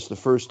watched this the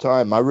first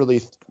time, I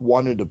really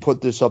wanted to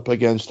put this up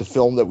against a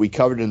film that we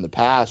covered in the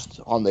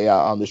past on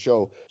the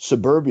show,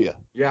 Suburbia.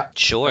 Yeah.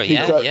 Sure,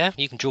 yeah.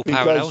 You can draw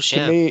parallels,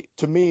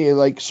 to me,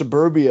 like,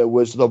 Suburbia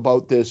was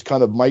about this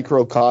kind of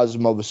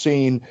microcosm of a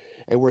scene,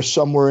 and we're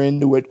somewhere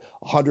into it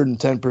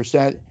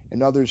 110%,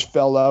 and others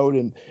fell out,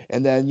 and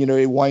then, you know,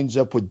 it winds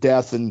up with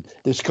death and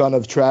this kind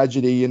of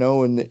tragedy, you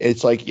know, and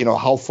it's like, you know,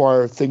 how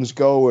far things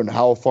go and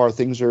how far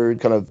things are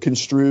kind of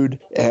construed,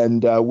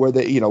 and where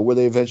they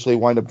eventually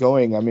wind up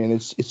going. I mean,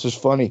 it's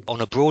just funny.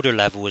 On a broader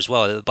level as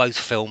well, both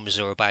films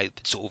are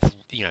about sort of,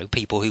 you know,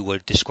 people who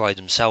would describe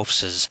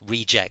themselves as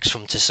rejects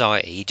from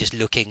society, just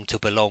looking to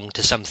belong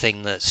to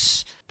something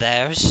that's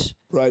theirs.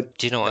 Right.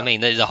 Do you know what I mean?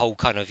 The whole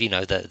kind of, you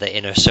know, the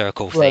inner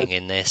circle thing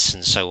in this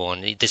and so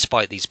on.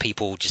 Despite these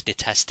people just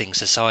detesting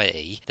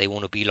society, they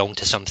want to belong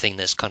to something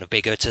that's kind of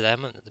bigger to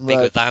them,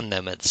 bigger than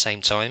them at the same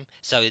time.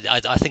 So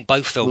I think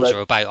both films are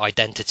about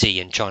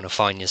identity and trying to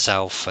find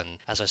yourself and,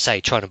 as I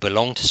say, trying to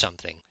belong to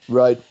something.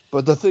 Right.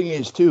 But the thing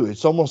is, too,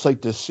 it's almost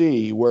like the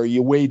sea, where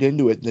you wade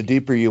into it, and the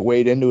deeper you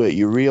wade into it,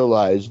 you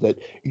realize that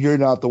you're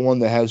not the one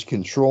that has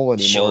control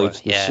anymore. Sure, it's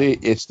the sea.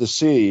 It's the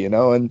sea, you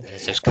know, and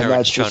there's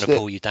currents trying to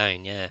pull you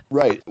down. Yeah.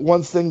 Right.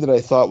 One thing that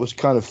I thought was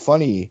kind of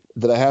funny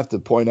that I have to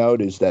point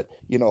out is that,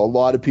 you know, a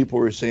lot of people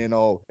were saying,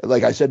 oh,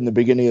 like I said in the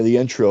beginning of the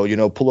intro, you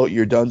know, pull out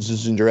your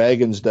Dungeons and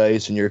Dragons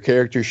dice and your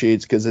character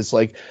sheets, because it's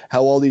like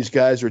how all these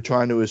guys are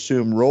trying to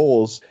assume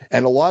roles,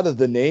 and a lot of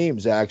the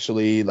names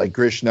actually, like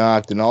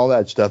Grishnacht and all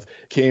that stuff,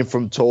 came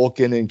from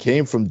Tolkien and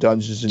came from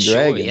Dungeons and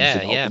Dragons.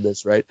 And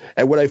this, right?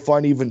 And what I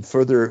find even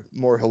further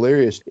more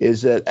hilarious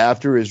is that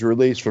after his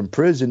release from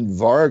prison,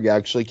 Varg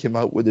actually came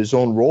out with his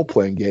own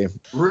role-playing game.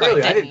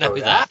 Really? I didn't know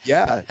that.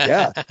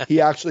 Yeah.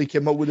 He actually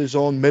came up with his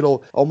own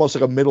almost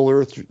like a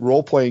Middle-earth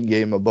role-playing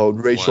game about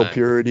racial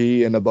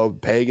purity and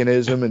about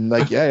paganism, and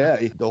like,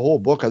 the whole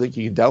book, I think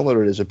you can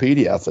download it as a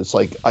PDF. It's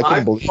like, I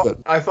couldn't believe it.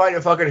 I find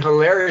it fucking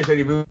hilarious that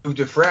he moved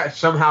to France.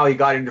 Somehow he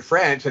got into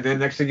France, and then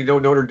next thing you know,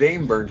 Notre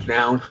Dame burns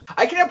down.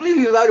 I cannot believe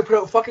he was allowed to put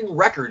out fucking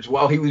records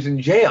while he was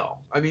in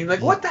jail. I mean,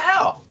 like, what the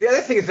hell? The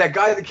other thing is that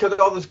guy that killed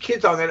all those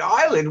kids on that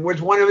island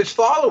was one of his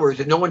followers,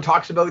 and no one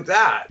talks about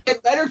that. A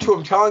letter to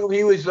him telling him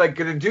he was like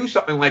going to do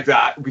something like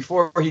that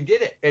before he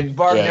did it, and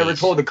Varg never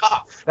told the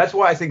cop. That's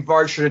why I think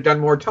Varg should have done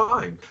more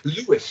time.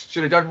 Lewis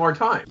should have done more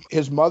time.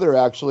 His mother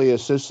actually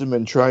assists him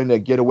in trying to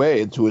get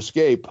away and to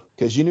escape,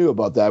 because you knew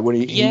about that when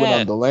he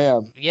went on the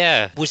lam.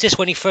 Yeah. Was this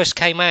when he first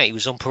came out? He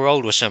was on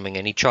parole or something,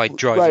 and he tried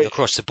driving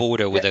across the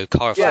border with a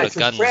car full of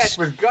guns. France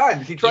with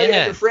guns. He tried to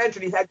get to France,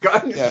 and he had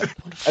guns. Yeah.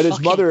 And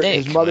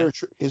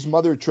his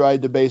mother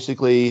tried to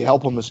basically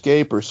help him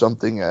escape or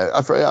something.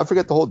 I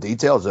forget the whole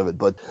details of it,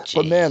 but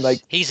man,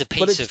 like, he's a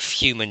piece of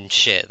human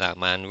shit. That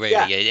man, really,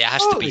 it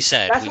has to be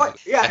said. That's why.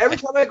 Yeah, every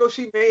time I go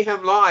see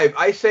Mayhem live,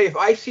 I say if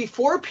I see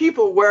 4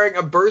 people wearing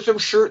a Burzum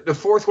shirt, the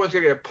 4th one's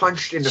gonna get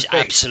punched in the face.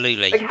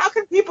 Absolutely. Like, how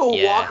can people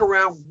walk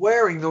around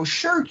wearing those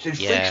shirts? It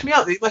freaks me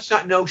out. They must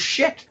not know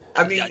shit.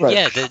 I mean,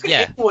 how can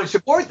anyone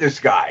support this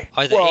guy?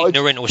 Either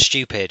ignorant or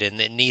stupid, and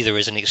neither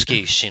is an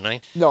excuse, you know?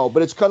 No,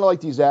 but it's kind of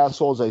like these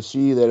assholes I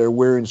see that are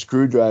wearing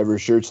Screwdriver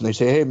shirts, and they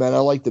say, hey, man, I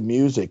like the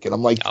music. And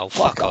I'm like,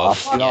 fuck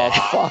off. You know,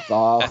 fuck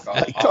off.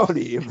 Like, don't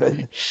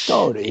even,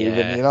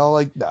 you know,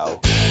 like, no.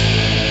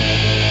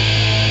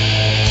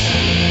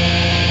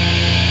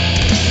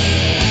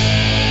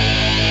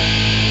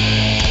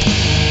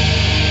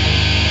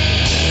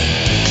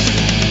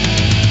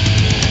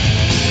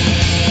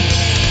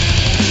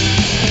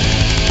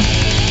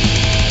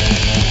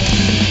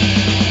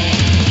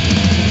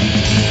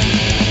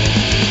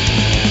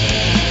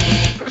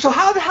 So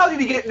how the hell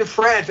did he get into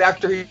France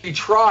after he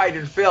tried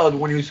and failed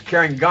when he was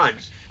carrying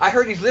guns? I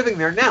heard he's living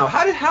there now.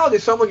 How the hell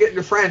did someone get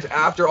into France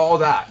after all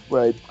that?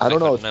 Right. I don't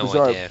know. It's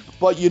bizarre. Idea.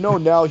 But you know,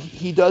 now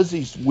he does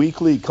these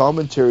weekly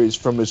commentaries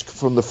from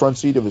the front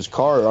seat of his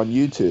car on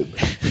YouTube.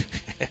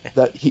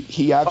 That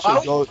he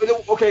actually goes.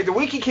 Okay, the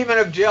week he came out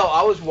of jail,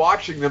 I was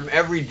watching them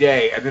every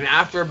day, and then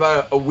after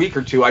about a week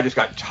or two, I just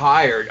got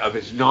tired of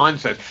his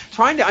nonsense.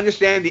 Trying to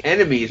understand the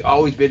enemy has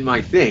always been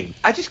my thing.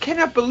 I just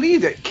cannot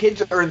believe that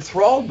kids are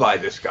enthralled by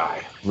this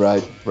guy.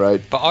 Right.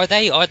 But are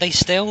they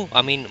still?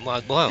 I mean, well,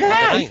 I don't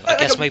know. I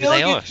guess maybe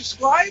they are.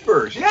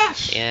 Subscribers,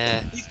 yes.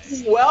 Yeah.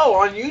 He's doing well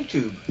on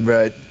YouTube.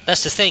 Right.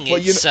 That's the thing.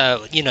 Well,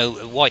 it's you know,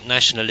 white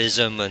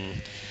nationalism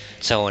and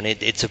so on.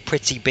 It's a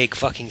pretty big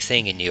fucking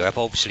thing in Europe.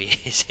 Obviously,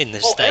 it's in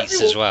the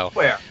States as well.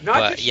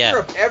 Not just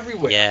Europe,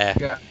 everywhere.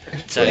 Yeah.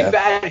 It's really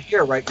bad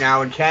here right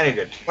now in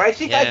Canada. When I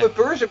see guys with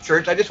Burzum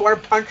shirts, I just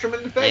want to punch them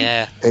in the face.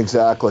 Yeah.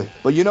 Exactly.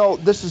 But you know,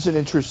 this is an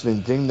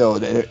interesting thing, though,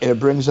 and it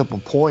brings up a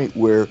point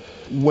where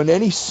when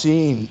any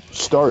scene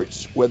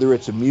starts, whether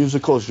it's a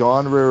musical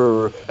genre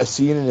or a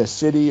scene in a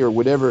city or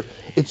whatever,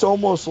 it's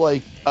almost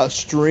like a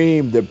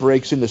stream that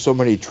breaks into so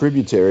many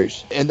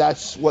tributaries. And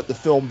that's what the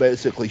film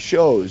basically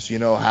shows, you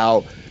know,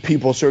 how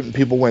certain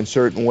people went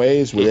certain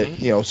ways with it,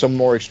 you know, some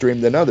more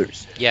extreme than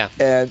others. Yeah.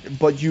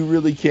 But you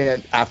really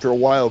can't, after a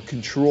while,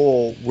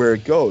 control where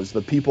it goes.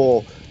 The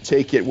people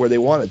take it where they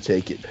want to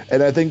take it.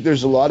 And I think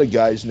there's a lot of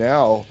guys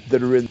now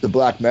that are in the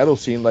black metal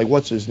scene, like,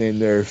 what's his name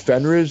there?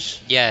 Fenriz?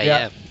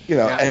 Yeah. You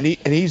know, and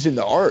he's in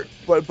the art,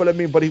 but I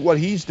mean, what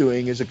he's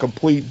doing is a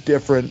complete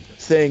different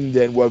thing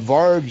than what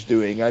Varg's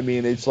doing. I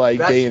mean, it's like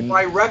that's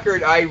my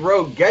record I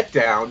wrote, Get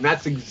Down.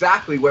 That's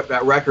exactly what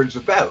that record's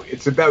about.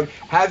 It's about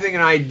having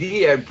an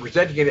idea and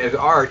presenting it as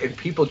art, and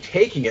people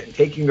taking it and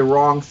taking the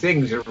wrong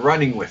things and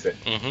running with it.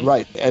 Mm-hmm.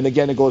 Right, and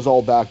again, it goes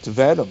all back to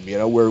Venom. You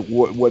know, where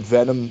what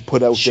Venom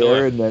put out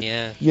there, and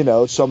then you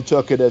know, some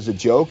took it as a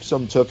joke,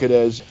 some took it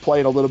as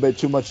playing a little bit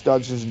too much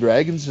Dungeons and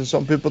Dragons, and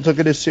some people took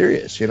it as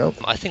serious. You know,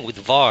 I think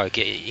with Varg,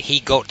 he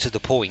got to the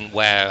point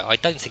where I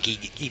don't think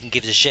he even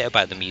gives a shit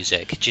about the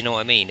music. Do you know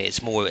what I mean?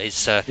 It's more,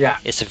 it's a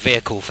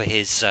vehicle for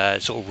his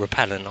sort of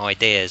repellent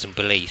ideas and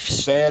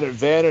beliefs.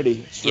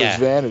 Vanity. It's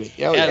vanity.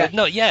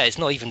 It's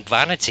not even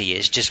vanity.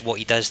 It's just what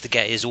he does to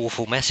get his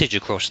awful message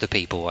across to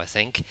people. I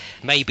think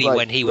maybe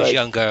when he was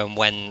younger and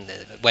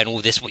when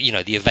all this, you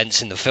know, the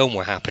events in the film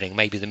were happening,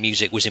 maybe the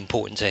music was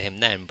important to him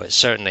then. But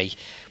certainly,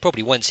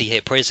 probably once he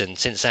hit prison,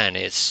 since then,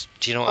 it's.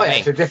 Do you know what I mean?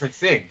 It's a different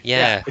thing.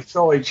 Yeah. It's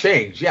totally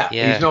changed. Yeah.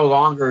 He's no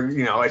longer,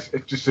 you know, it's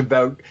just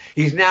about.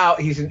 He's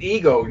an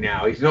ego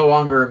now. He's no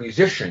longer a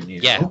musician.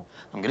 You know?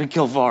 I'm gonna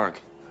kill Varg.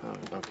 Oh,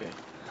 okay.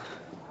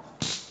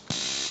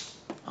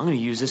 I'm gonna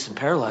use this and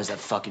paralyze that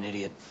fucking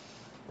idiot.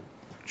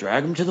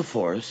 Drag him to the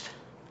forest,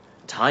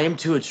 tie him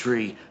to a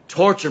tree,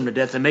 torture him to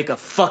death, and make a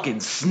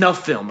fucking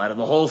snuff film out of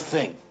the whole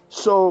thing.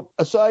 So,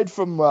 aside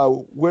from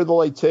Where the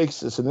Light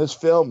Takes Us in this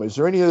film, is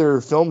there any other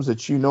films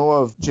that you know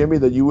of, Jimmy,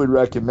 that you would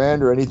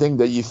recommend, or anything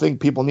that you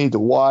think people need to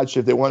watch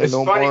if they want to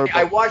know more?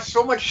 I watch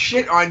so much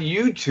shit on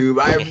YouTube,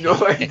 I have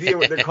no idea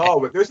what they're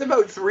called, but there's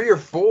about 3 or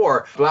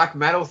 4 black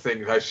metal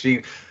things I've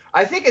seen.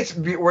 I think it's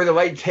Where the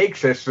Light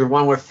Takes Us, the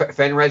one where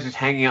Fenriz is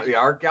hanging out the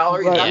art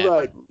gallery.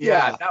 Right.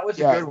 Yeah, that was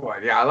a good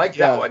one. Yeah, I like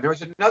that one. There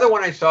was another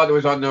one I saw that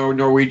was on the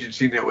Norwegian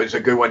scene that was a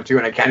good one too,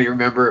 and I can't even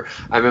remember.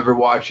 I remember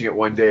watching it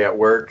one day at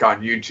work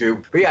on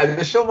YouTube. But yeah,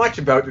 there's so much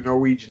about the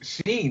Norwegian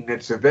scene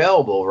that's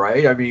available,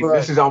 right? I mean,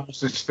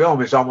 this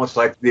film is almost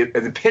like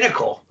the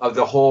pinnacle of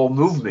the whole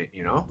movement,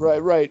 you know?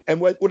 Right. And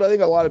what I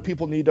think a lot of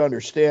people need to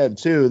understand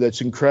too,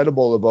 that's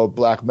incredible about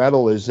black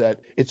metal, is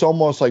that it's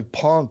almost like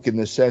punk in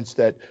the sense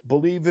that,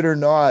 believe it or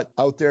not,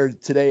 out there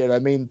today, and I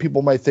mean,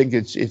 people might think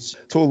it's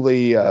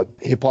totally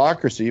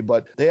hypocrisy,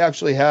 but they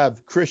actually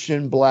have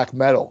Christian black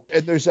metal,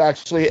 and there's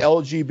actually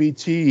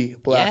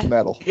LGBT black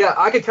metal. Yeah,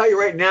 I can tell you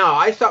right now,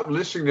 I stopped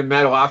listening to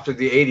metal after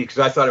the 80s because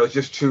I thought it was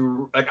just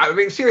too, like, I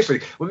mean, seriously,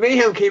 when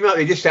Mayhem came out,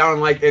 they just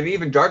sounded like, and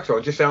even Dark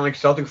Throne, just sounded like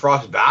Celtic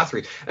Frost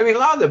Bathory. I mean, a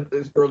lot of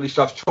the early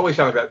stuff totally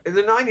sounded bad. In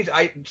the 90s,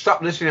 I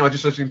stopped listening. I was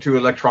just listening to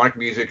electronic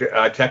music,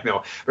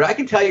 techno. But I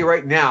can tell you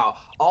right now,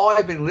 all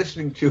I've been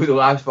listening to the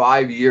last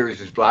 5 years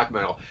is black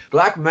metal.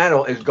 Black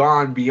metal has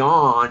gone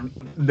beyond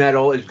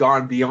metal, has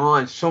gone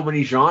beyond so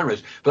many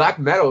genres. Black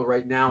metal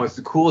right now is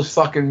the coolest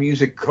fucking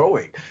music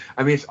going.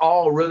 I mean, it's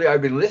all really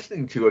I've been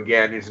listening to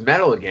again is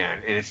metal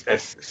again, and it's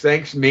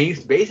thanks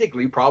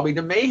basically probably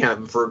to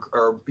Mayhem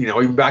or you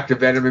know, even back to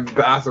Venom and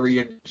Bathory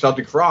and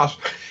Celtic Frost.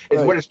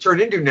 Is what it's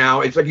turned into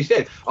now. It's like you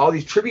said, all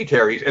these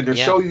tributaries, and they're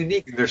so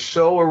unique, and they're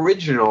so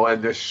original,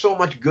 and there's so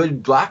much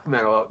good black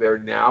metal out there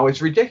now.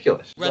 It's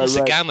ridiculous. Runs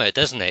the gamut,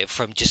 doesn't it?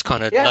 From just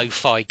kind of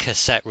lo-fi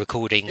cassette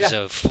recordings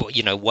of,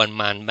 you know,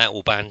 one-man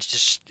metal bands,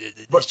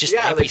 it's just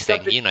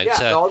everything, you know,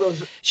 to all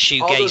those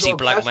shoegazy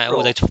black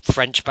metal, those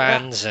French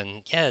bands,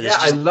 and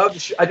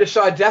I just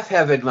saw Death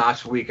Heaven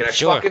last week, and I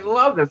fucking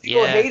love them.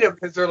 People hate them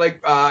because they're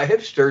like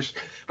hipsters,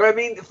 but I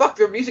mean, fuck,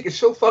 their music is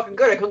so fucking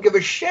good. I couldn't give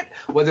a shit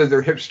whether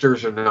they're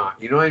hipsters or not.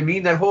 You know what I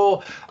mean? That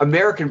whole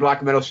American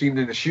black metal scene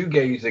in the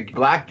shoegaze, the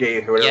black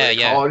gaze, or whatever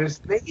they call it,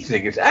 is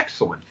amazing. It's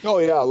excellent. Oh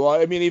yeah, well,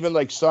 I mean, even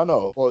like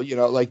Sunno, well, you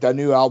know, like that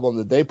new album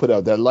that they put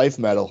out, that Life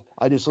Metal.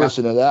 I just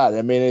listened to that.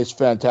 I mean, it's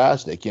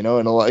fantastic, you know,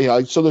 and a lot, you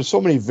know, so there's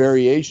so many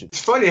variations.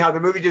 It's funny how the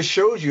movie just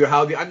shows you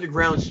how the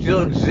underground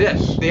still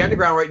exists. The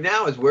underground right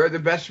now is where the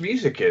best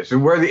music is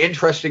and where the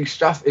interesting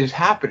stuff is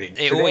happening.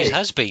 It always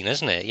has been,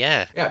 hasn't it?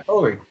 Yeah. Yeah,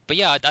 totally. But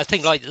yeah, I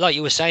think like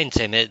you were saying,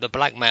 Tim, the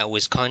black metal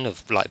was kind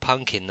of like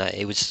punk in that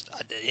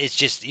it's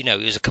just, you know,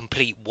 it was a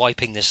complete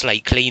wiping the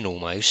slate clean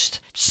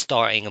almost,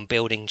 starting and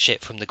building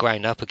shit from the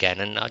ground up again.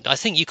 And I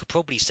think you could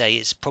probably say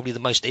it's probably the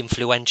most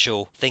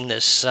influential thing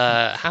that's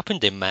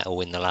happened in metal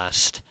in the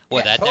last.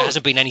 Well, there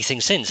hasn't been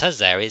anything since, has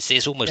there?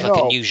 It's almost like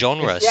a new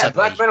genre.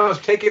 Black metal has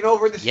taken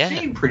over the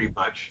scene pretty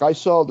much. I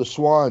saw the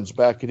Swans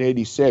back in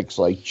 '86,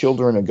 like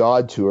Children of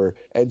God tour,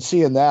 and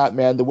seeing that,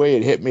 man, the way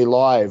it hit me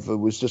live, it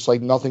was just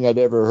like nothing I'd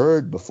ever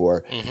heard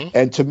before. Mm-hmm.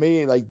 And to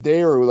me, like,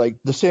 they were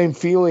like the same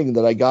feeling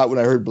that I got when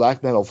I heard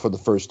black metal for the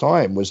first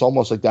time. Was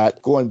almost like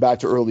that, going back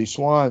to early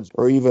Swans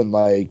or even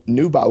like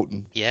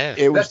Neubauten. Yeah,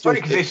 that's funny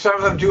because some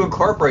of them do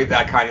incorporate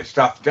that kind of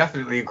stuff.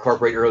 Definitely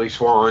incorporate early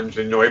Swans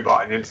and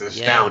Neubauten. to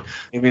the sound.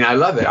 I mean, I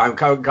love it. I'm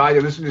kind of a guy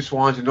that listens to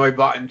Swans and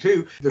Neubauten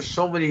too. There's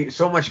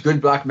so much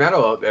good black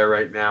metal out there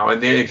right now,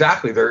 and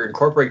they're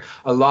incorporating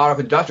a lot of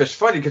industrial. It's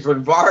funny because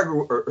when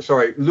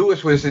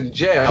Lewis was in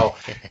jail,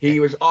 he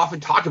was often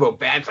talking about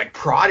bands like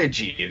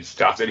Prodigy and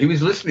stuff that he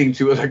was listening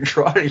to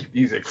electronic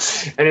music,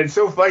 and it's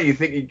so funny. You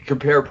think you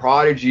compare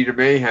Prodigy to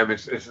Mayhem,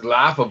 it's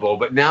laughable,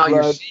 but now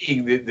you're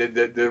seeing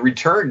the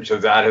returns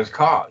of that has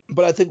caused.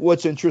 But I think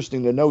what's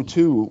interesting to know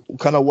too,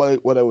 kind of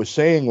what I was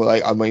saying,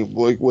 like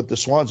with the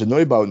Swans and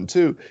Neubauten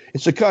too,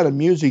 it's the kind of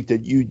music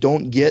that you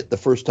don't get the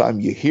first time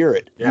you hear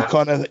it. You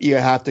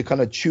have to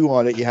kind of chew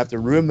on it, you have to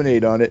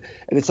ruminate on it,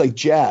 and it's like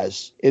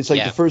jazz. It's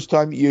like the first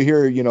time you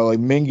hear, like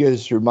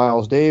Mingus or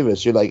Miles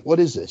Davis, you're like, what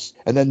is this?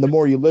 And then the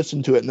more you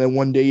listen to it, and then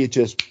one day you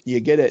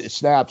get it, it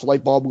snaps,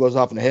 light bulb goes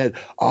off in the head.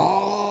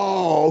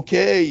 Oh,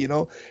 okay,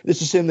 It's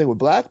the same thing with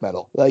black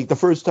metal. Like the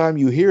first time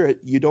you hear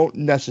it, you don't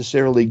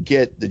necessarily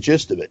get the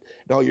gist of it.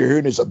 And all you're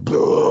hearing is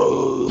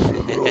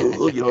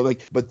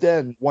but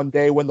then one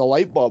day when the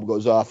light bulb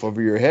goes off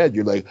over your head,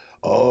 you're like,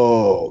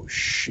 oh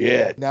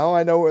shit, now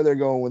I know where they're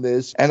going with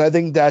this. And I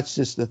think that's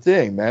just the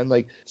thing, man.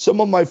 Like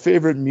some of my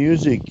favorite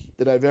music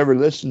that I've ever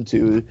listened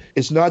to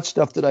is not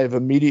stuff that I've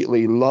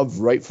immediately loved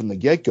right from the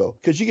get-go,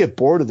 because you get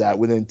bored of that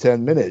within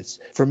 10 minutes.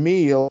 For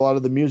me, a lot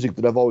of the music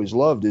that I've always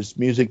loved is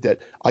music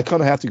that I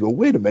kind of have to go,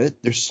 wait a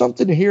minute, there's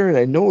something here, and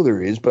I know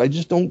there is, but I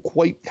just don't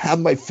quite have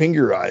my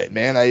finger on it,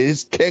 man. I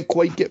just can't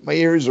quite get my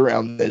ears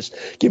around this.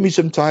 Give me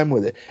some time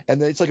with it.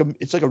 And it's like a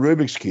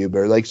Rubik's Cube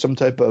or like some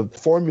type of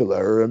formula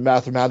or a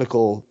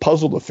mathematical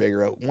puzzle to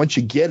figure out. Once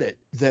you get it,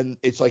 then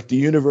it's like the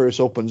universe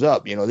opens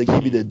up. They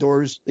give you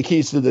the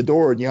keys to the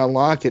door, and you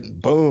unlock it,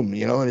 and boom,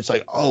 and it's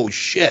like, oh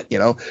shit,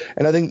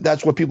 And I think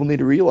that's what people need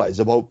to realize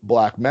about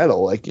black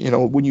metal. Like,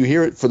 when you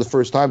hear it for the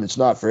first time, it's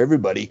not for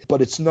everybody,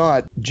 but it's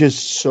not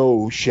just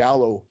so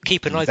shallow.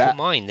 Keep an open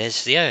mind.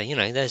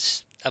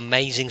 There's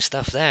amazing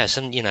stuff there.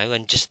 Some,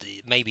 and just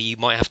maybe you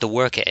might have to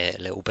work at it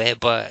a little bit,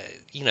 but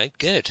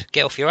good.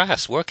 Get off your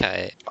ass, work at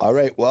it. All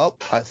right. Well,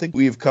 I think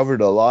we've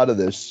covered a lot of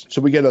this.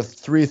 So we get a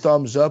 3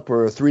 thumbs up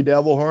or 3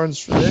 devil horns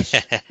for this?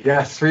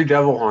 Yeah, 3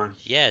 devil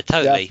horns. Yeah,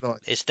 totally.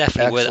 It's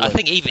definitely worth it. I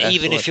think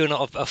even if you're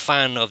not a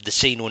fan of the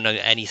scene or know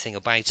anything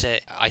about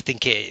it, I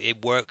think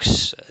it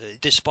works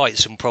despite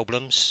some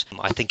problems.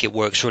 I think it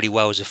works really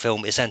well as a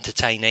film. It's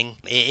entertaining.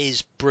 It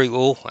is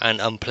brutal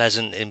and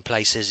unpleasant in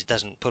places. It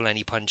doesn't pull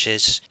any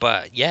punches.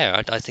 But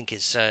yeah, I think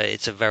it's a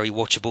very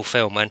watchable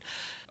film. And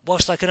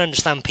whilst I can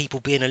understand people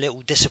being a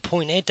little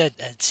disappointed, there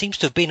seems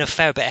to have been a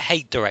fair bit of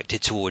hate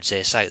directed towards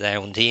this out there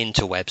on the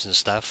interwebs and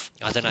stuff.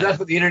 I don't know. That's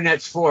what the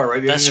internet's for,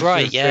 right? That's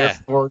right, yeah.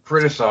 For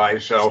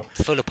criticize, so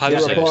full of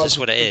posers. That's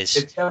what it is.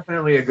 It's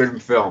definitely a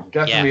good film.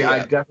 Definitely, yeah. I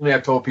definitely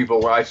have told people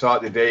where I saw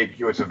it the day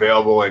it was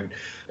available, and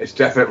it's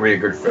definitely a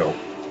good film.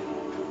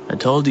 I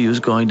told you it was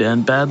going to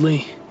end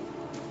badly.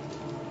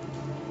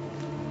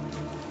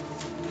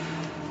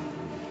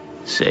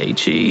 Say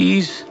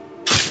cheese.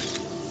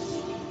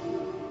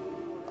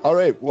 All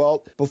right,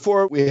 well,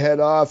 before we head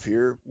off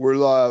here, we're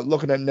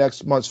looking at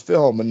next month's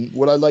film, and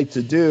what I'd like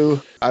to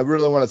do, I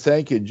really want to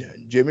thank you,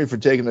 Jimmy, for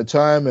taking the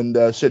time and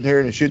sitting here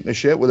and shooting the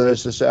shit with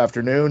us this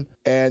afternoon.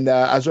 And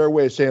as our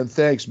way of saying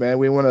thanks, man,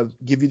 we want to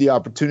give you the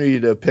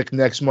opportunity to pick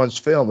next month's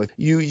film. If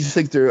you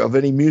think of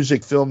any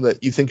music film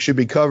that you think should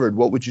be covered,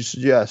 what would you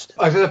suggest?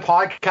 Is it a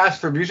podcast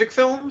for music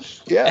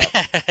films? Yeah.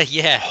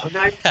 Yeah.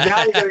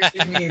 Now you're going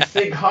to make me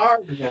think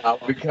hard now,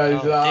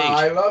 because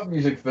I love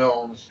music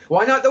films.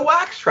 Why not the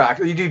Wax Track?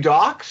 You do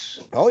docs?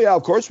 Oh yeah,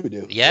 of course we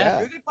do.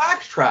 Yeah. Do the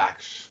Wax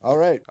Tracks. All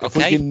right.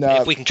 Okay.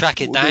 If we can track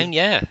it down,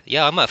 yeah,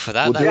 I'm up for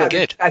that. That'd be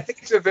good. I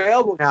think it's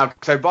available now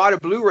because I bought a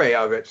Blu-ray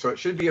of it, so it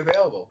should be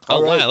available.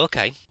 Oh right. Wow.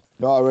 Okay.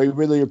 No, I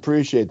really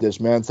appreciate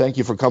this, man. Thank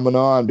you for coming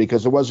on,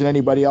 because there wasn't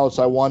anybody else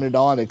I wanted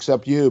on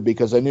except you,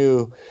 because I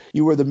knew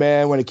you were the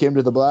man when it came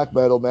to the black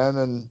metal, man,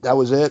 and that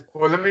was it.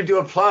 Well, let me do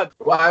a plug.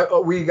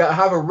 We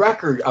have a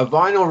record, a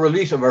vinyl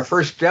release of our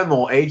first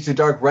demo, Age the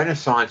Dark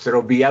Renaissance,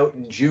 that'll be out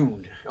in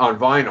June on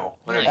vinyl.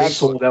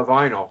 Excellent.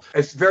 Vinyl.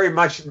 It's very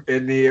much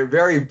in the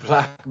very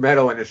black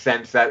metal in a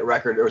sense, that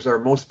record. It was our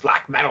most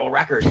black metal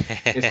record.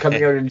 It's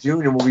coming out in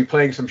June, and we'll be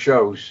playing some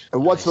shows.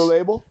 And what's the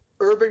label?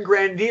 Urban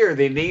Grandier.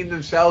 They named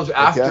themselves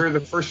after the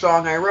first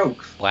song I wrote.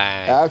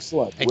 Wow.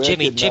 Excellent. And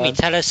Jimmy,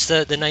 tell us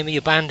the name of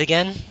your band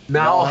again.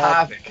 Mal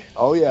Havoc.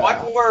 Oh, yeah.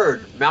 One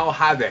word. Mal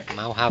Havoc.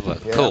 Mal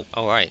Havoc. Yeah. Cool.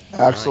 All right.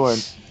 Excellent.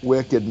 Nice.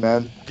 Wicked,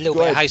 man. A little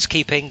bit of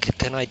housekeeping.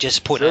 Can I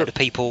just point out to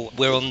people,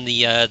 we're on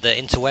the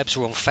interwebs,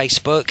 we're on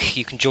Facebook.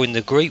 You can join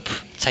the group,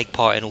 take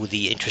part in all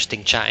the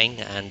interesting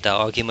chatting and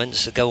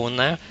arguments that go on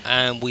there.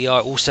 And we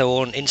are also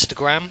on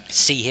Instagram,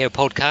 See Here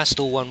Podcast,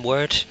 all one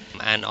word.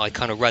 And I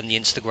kind of run the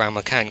Instagram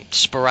account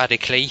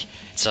sporadically.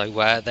 So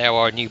there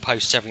are new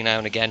posts every now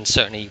and again,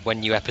 certainly when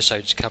new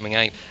episodes are coming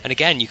out. And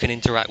again, you can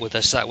interact with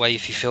us that way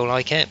if you feel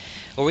like it.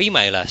 Or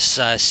email us,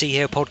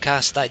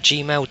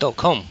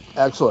 seeherepodcast@gmail.com.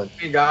 Excellent.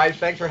 Hey guys,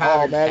 thanks for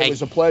having me. Man, it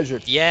was a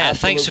pleasure. Yeah,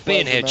 Absolute thanks for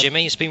being pleasure, here, man.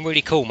 Jimmy. It's been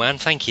really cool, man.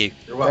 Thank you.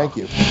 You're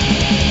welcome. Thank you.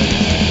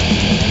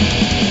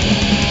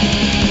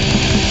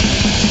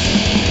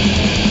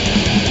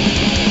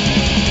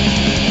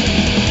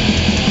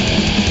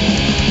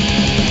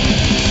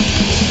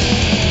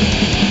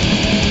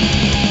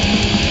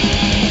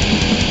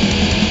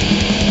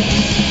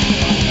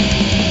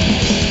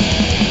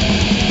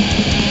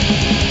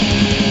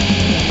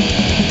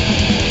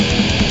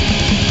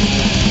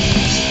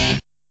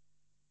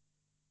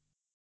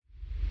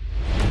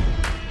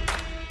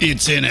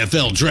 It's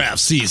NFL draft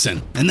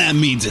season, and that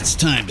means it's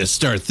time to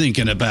start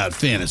thinking about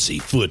fantasy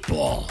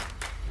football.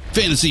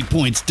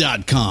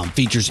 FantasyPoints.com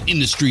features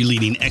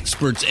industry-leading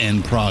experts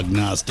and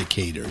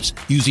prognosticators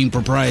using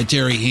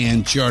proprietary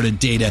hand-charted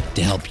data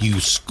to help you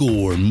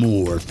score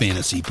more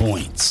fantasy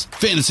points.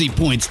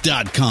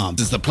 FantasyPoints.com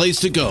is the place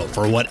to go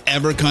for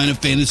whatever kind of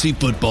fantasy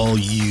football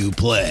you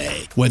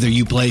play. Whether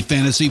you play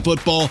fantasy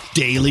football,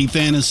 daily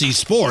fantasy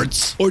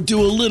sports, or do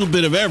a little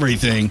bit of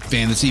everything,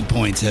 Fantasy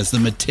Points has the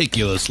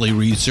meticulously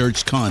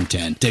researched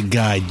content to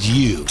guide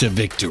you to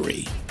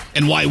victory.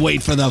 And why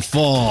wait for the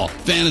fall?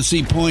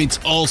 Fantasy Points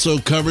also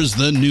covers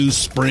the new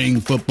spring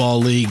football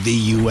league,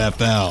 the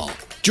UFL.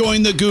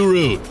 Join the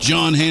guru,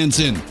 John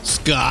Hansen,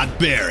 Scott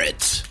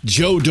Barrett,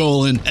 Joe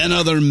Dolan, and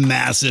other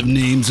massive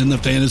names in the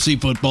fantasy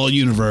football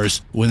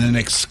universe with an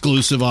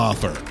exclusive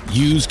offer.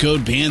 Use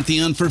code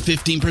Pantheon for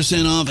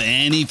 15% off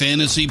any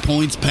Fantasy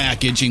Points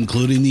package,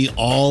 including the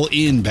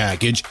all-in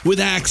package,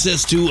 with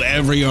access to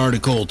every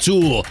article,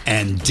 tool,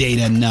 and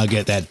data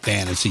nugget that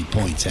Fantasy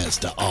Points has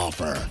to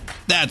offer.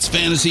 That's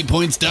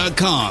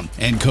FantasyPoints.com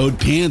and code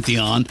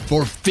Pantheon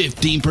for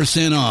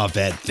 15% off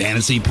at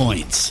Fantasy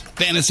Points.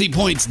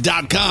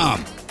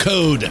 FantasyPoints.com,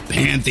 code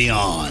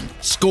Pantheon.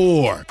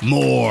 Score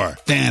more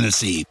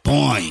fantasy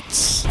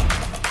points.